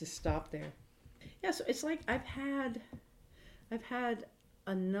 But we used to stop there. Yeah, so it's like I've had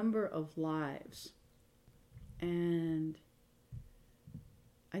a number of lives. And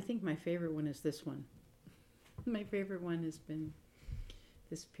I think my favorite one is this one. My favorite one has been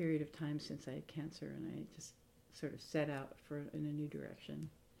this period of time since I had cancer, and I just sort of set out in a new direction.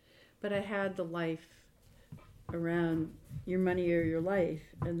 But I had the life around your money or your life,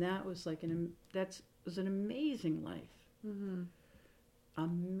 and that was like was an amazing life. Mm-hmm.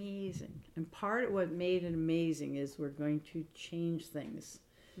 Amazing. And part of what made it amazing is we're going to change things.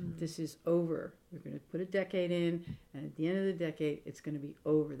 Mm-hmm. This is over. We're going to put a decade in, and at the end of the decade, it's going to be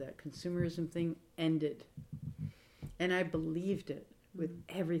over. That consumerism thing ended. And I believed it with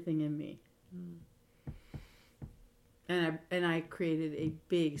everything in me. Mm-hmm. And I created a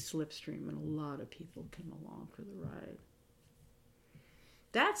big slipstream, and a lot of people came along for the ride.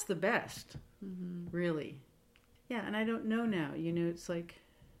 That's the best, really. Yeah, and I don't know now. It's like,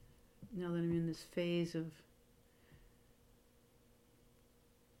 now that I'm in this phase of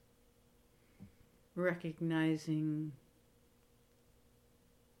recognizing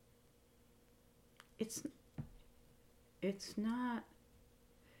it's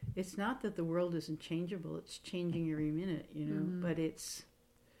not that the world isn't changeable. It's changing every minute, but it's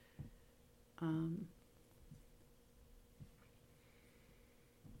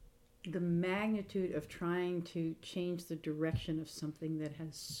the magnitude of trying to change the direction of something that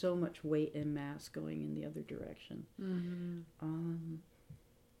has so much weight and mass going in the other direction. Mm-hmm.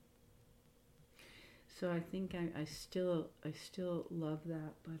 So I think I still love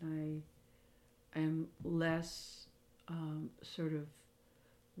that, but I am less sort of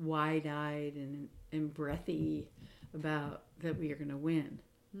wide-eyed and breathy about that we are going to win.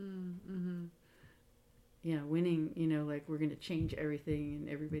 Mm-hmm. Yeah, winning, like we're going to change everything and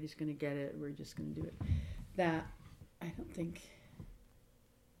everybody's going to get it. We're just going to do it. That, I don't think.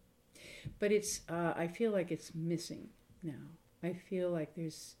 But it's, I feel like it's missing now. I feel like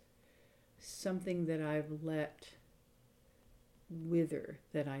there's something that I've let wither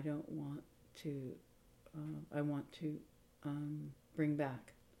that I don't want to I want to bring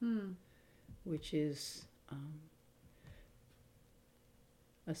back, which is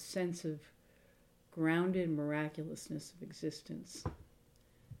a sense of grounded miraculousness of existence.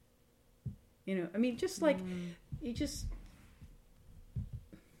 You know, I mean, just like you just.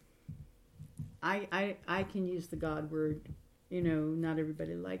 I can use the God word, you know, not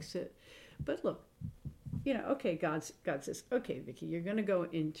everybody likes it. But look, you know, okay, God says, okay, Vicky, you're going to go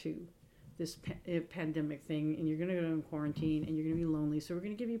into this pandemic thing and you're going to go in quarantine and you're going to be lonely, so we're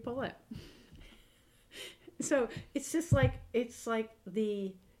going to give you Paulette. So it's just like, it's like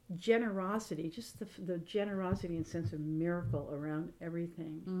the generosity, just the generosity and sense of miracle around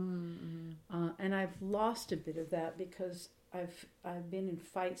everything. And I've lost a bit of that because I've been in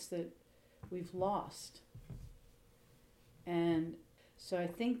fights that we've lost. And so I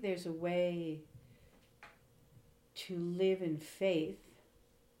think there's a way to live in faith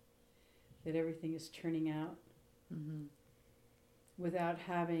that everything is turning out without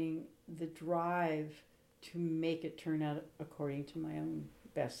having the drive to make it turn out according to my own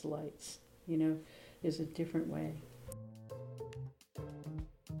best lights. You know, there's a different way.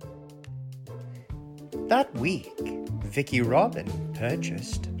 That week, Vicky Robin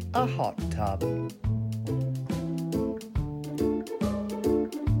purchased a hot tub.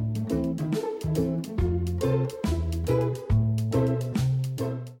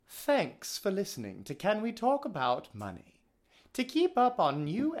 Thanks for listening to Can We Talk About Money? To keep up on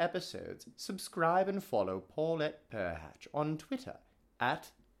new episodes, subscribe and follow Paulette Perhatch on Twitter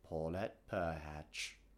 @PaulettePerhatch.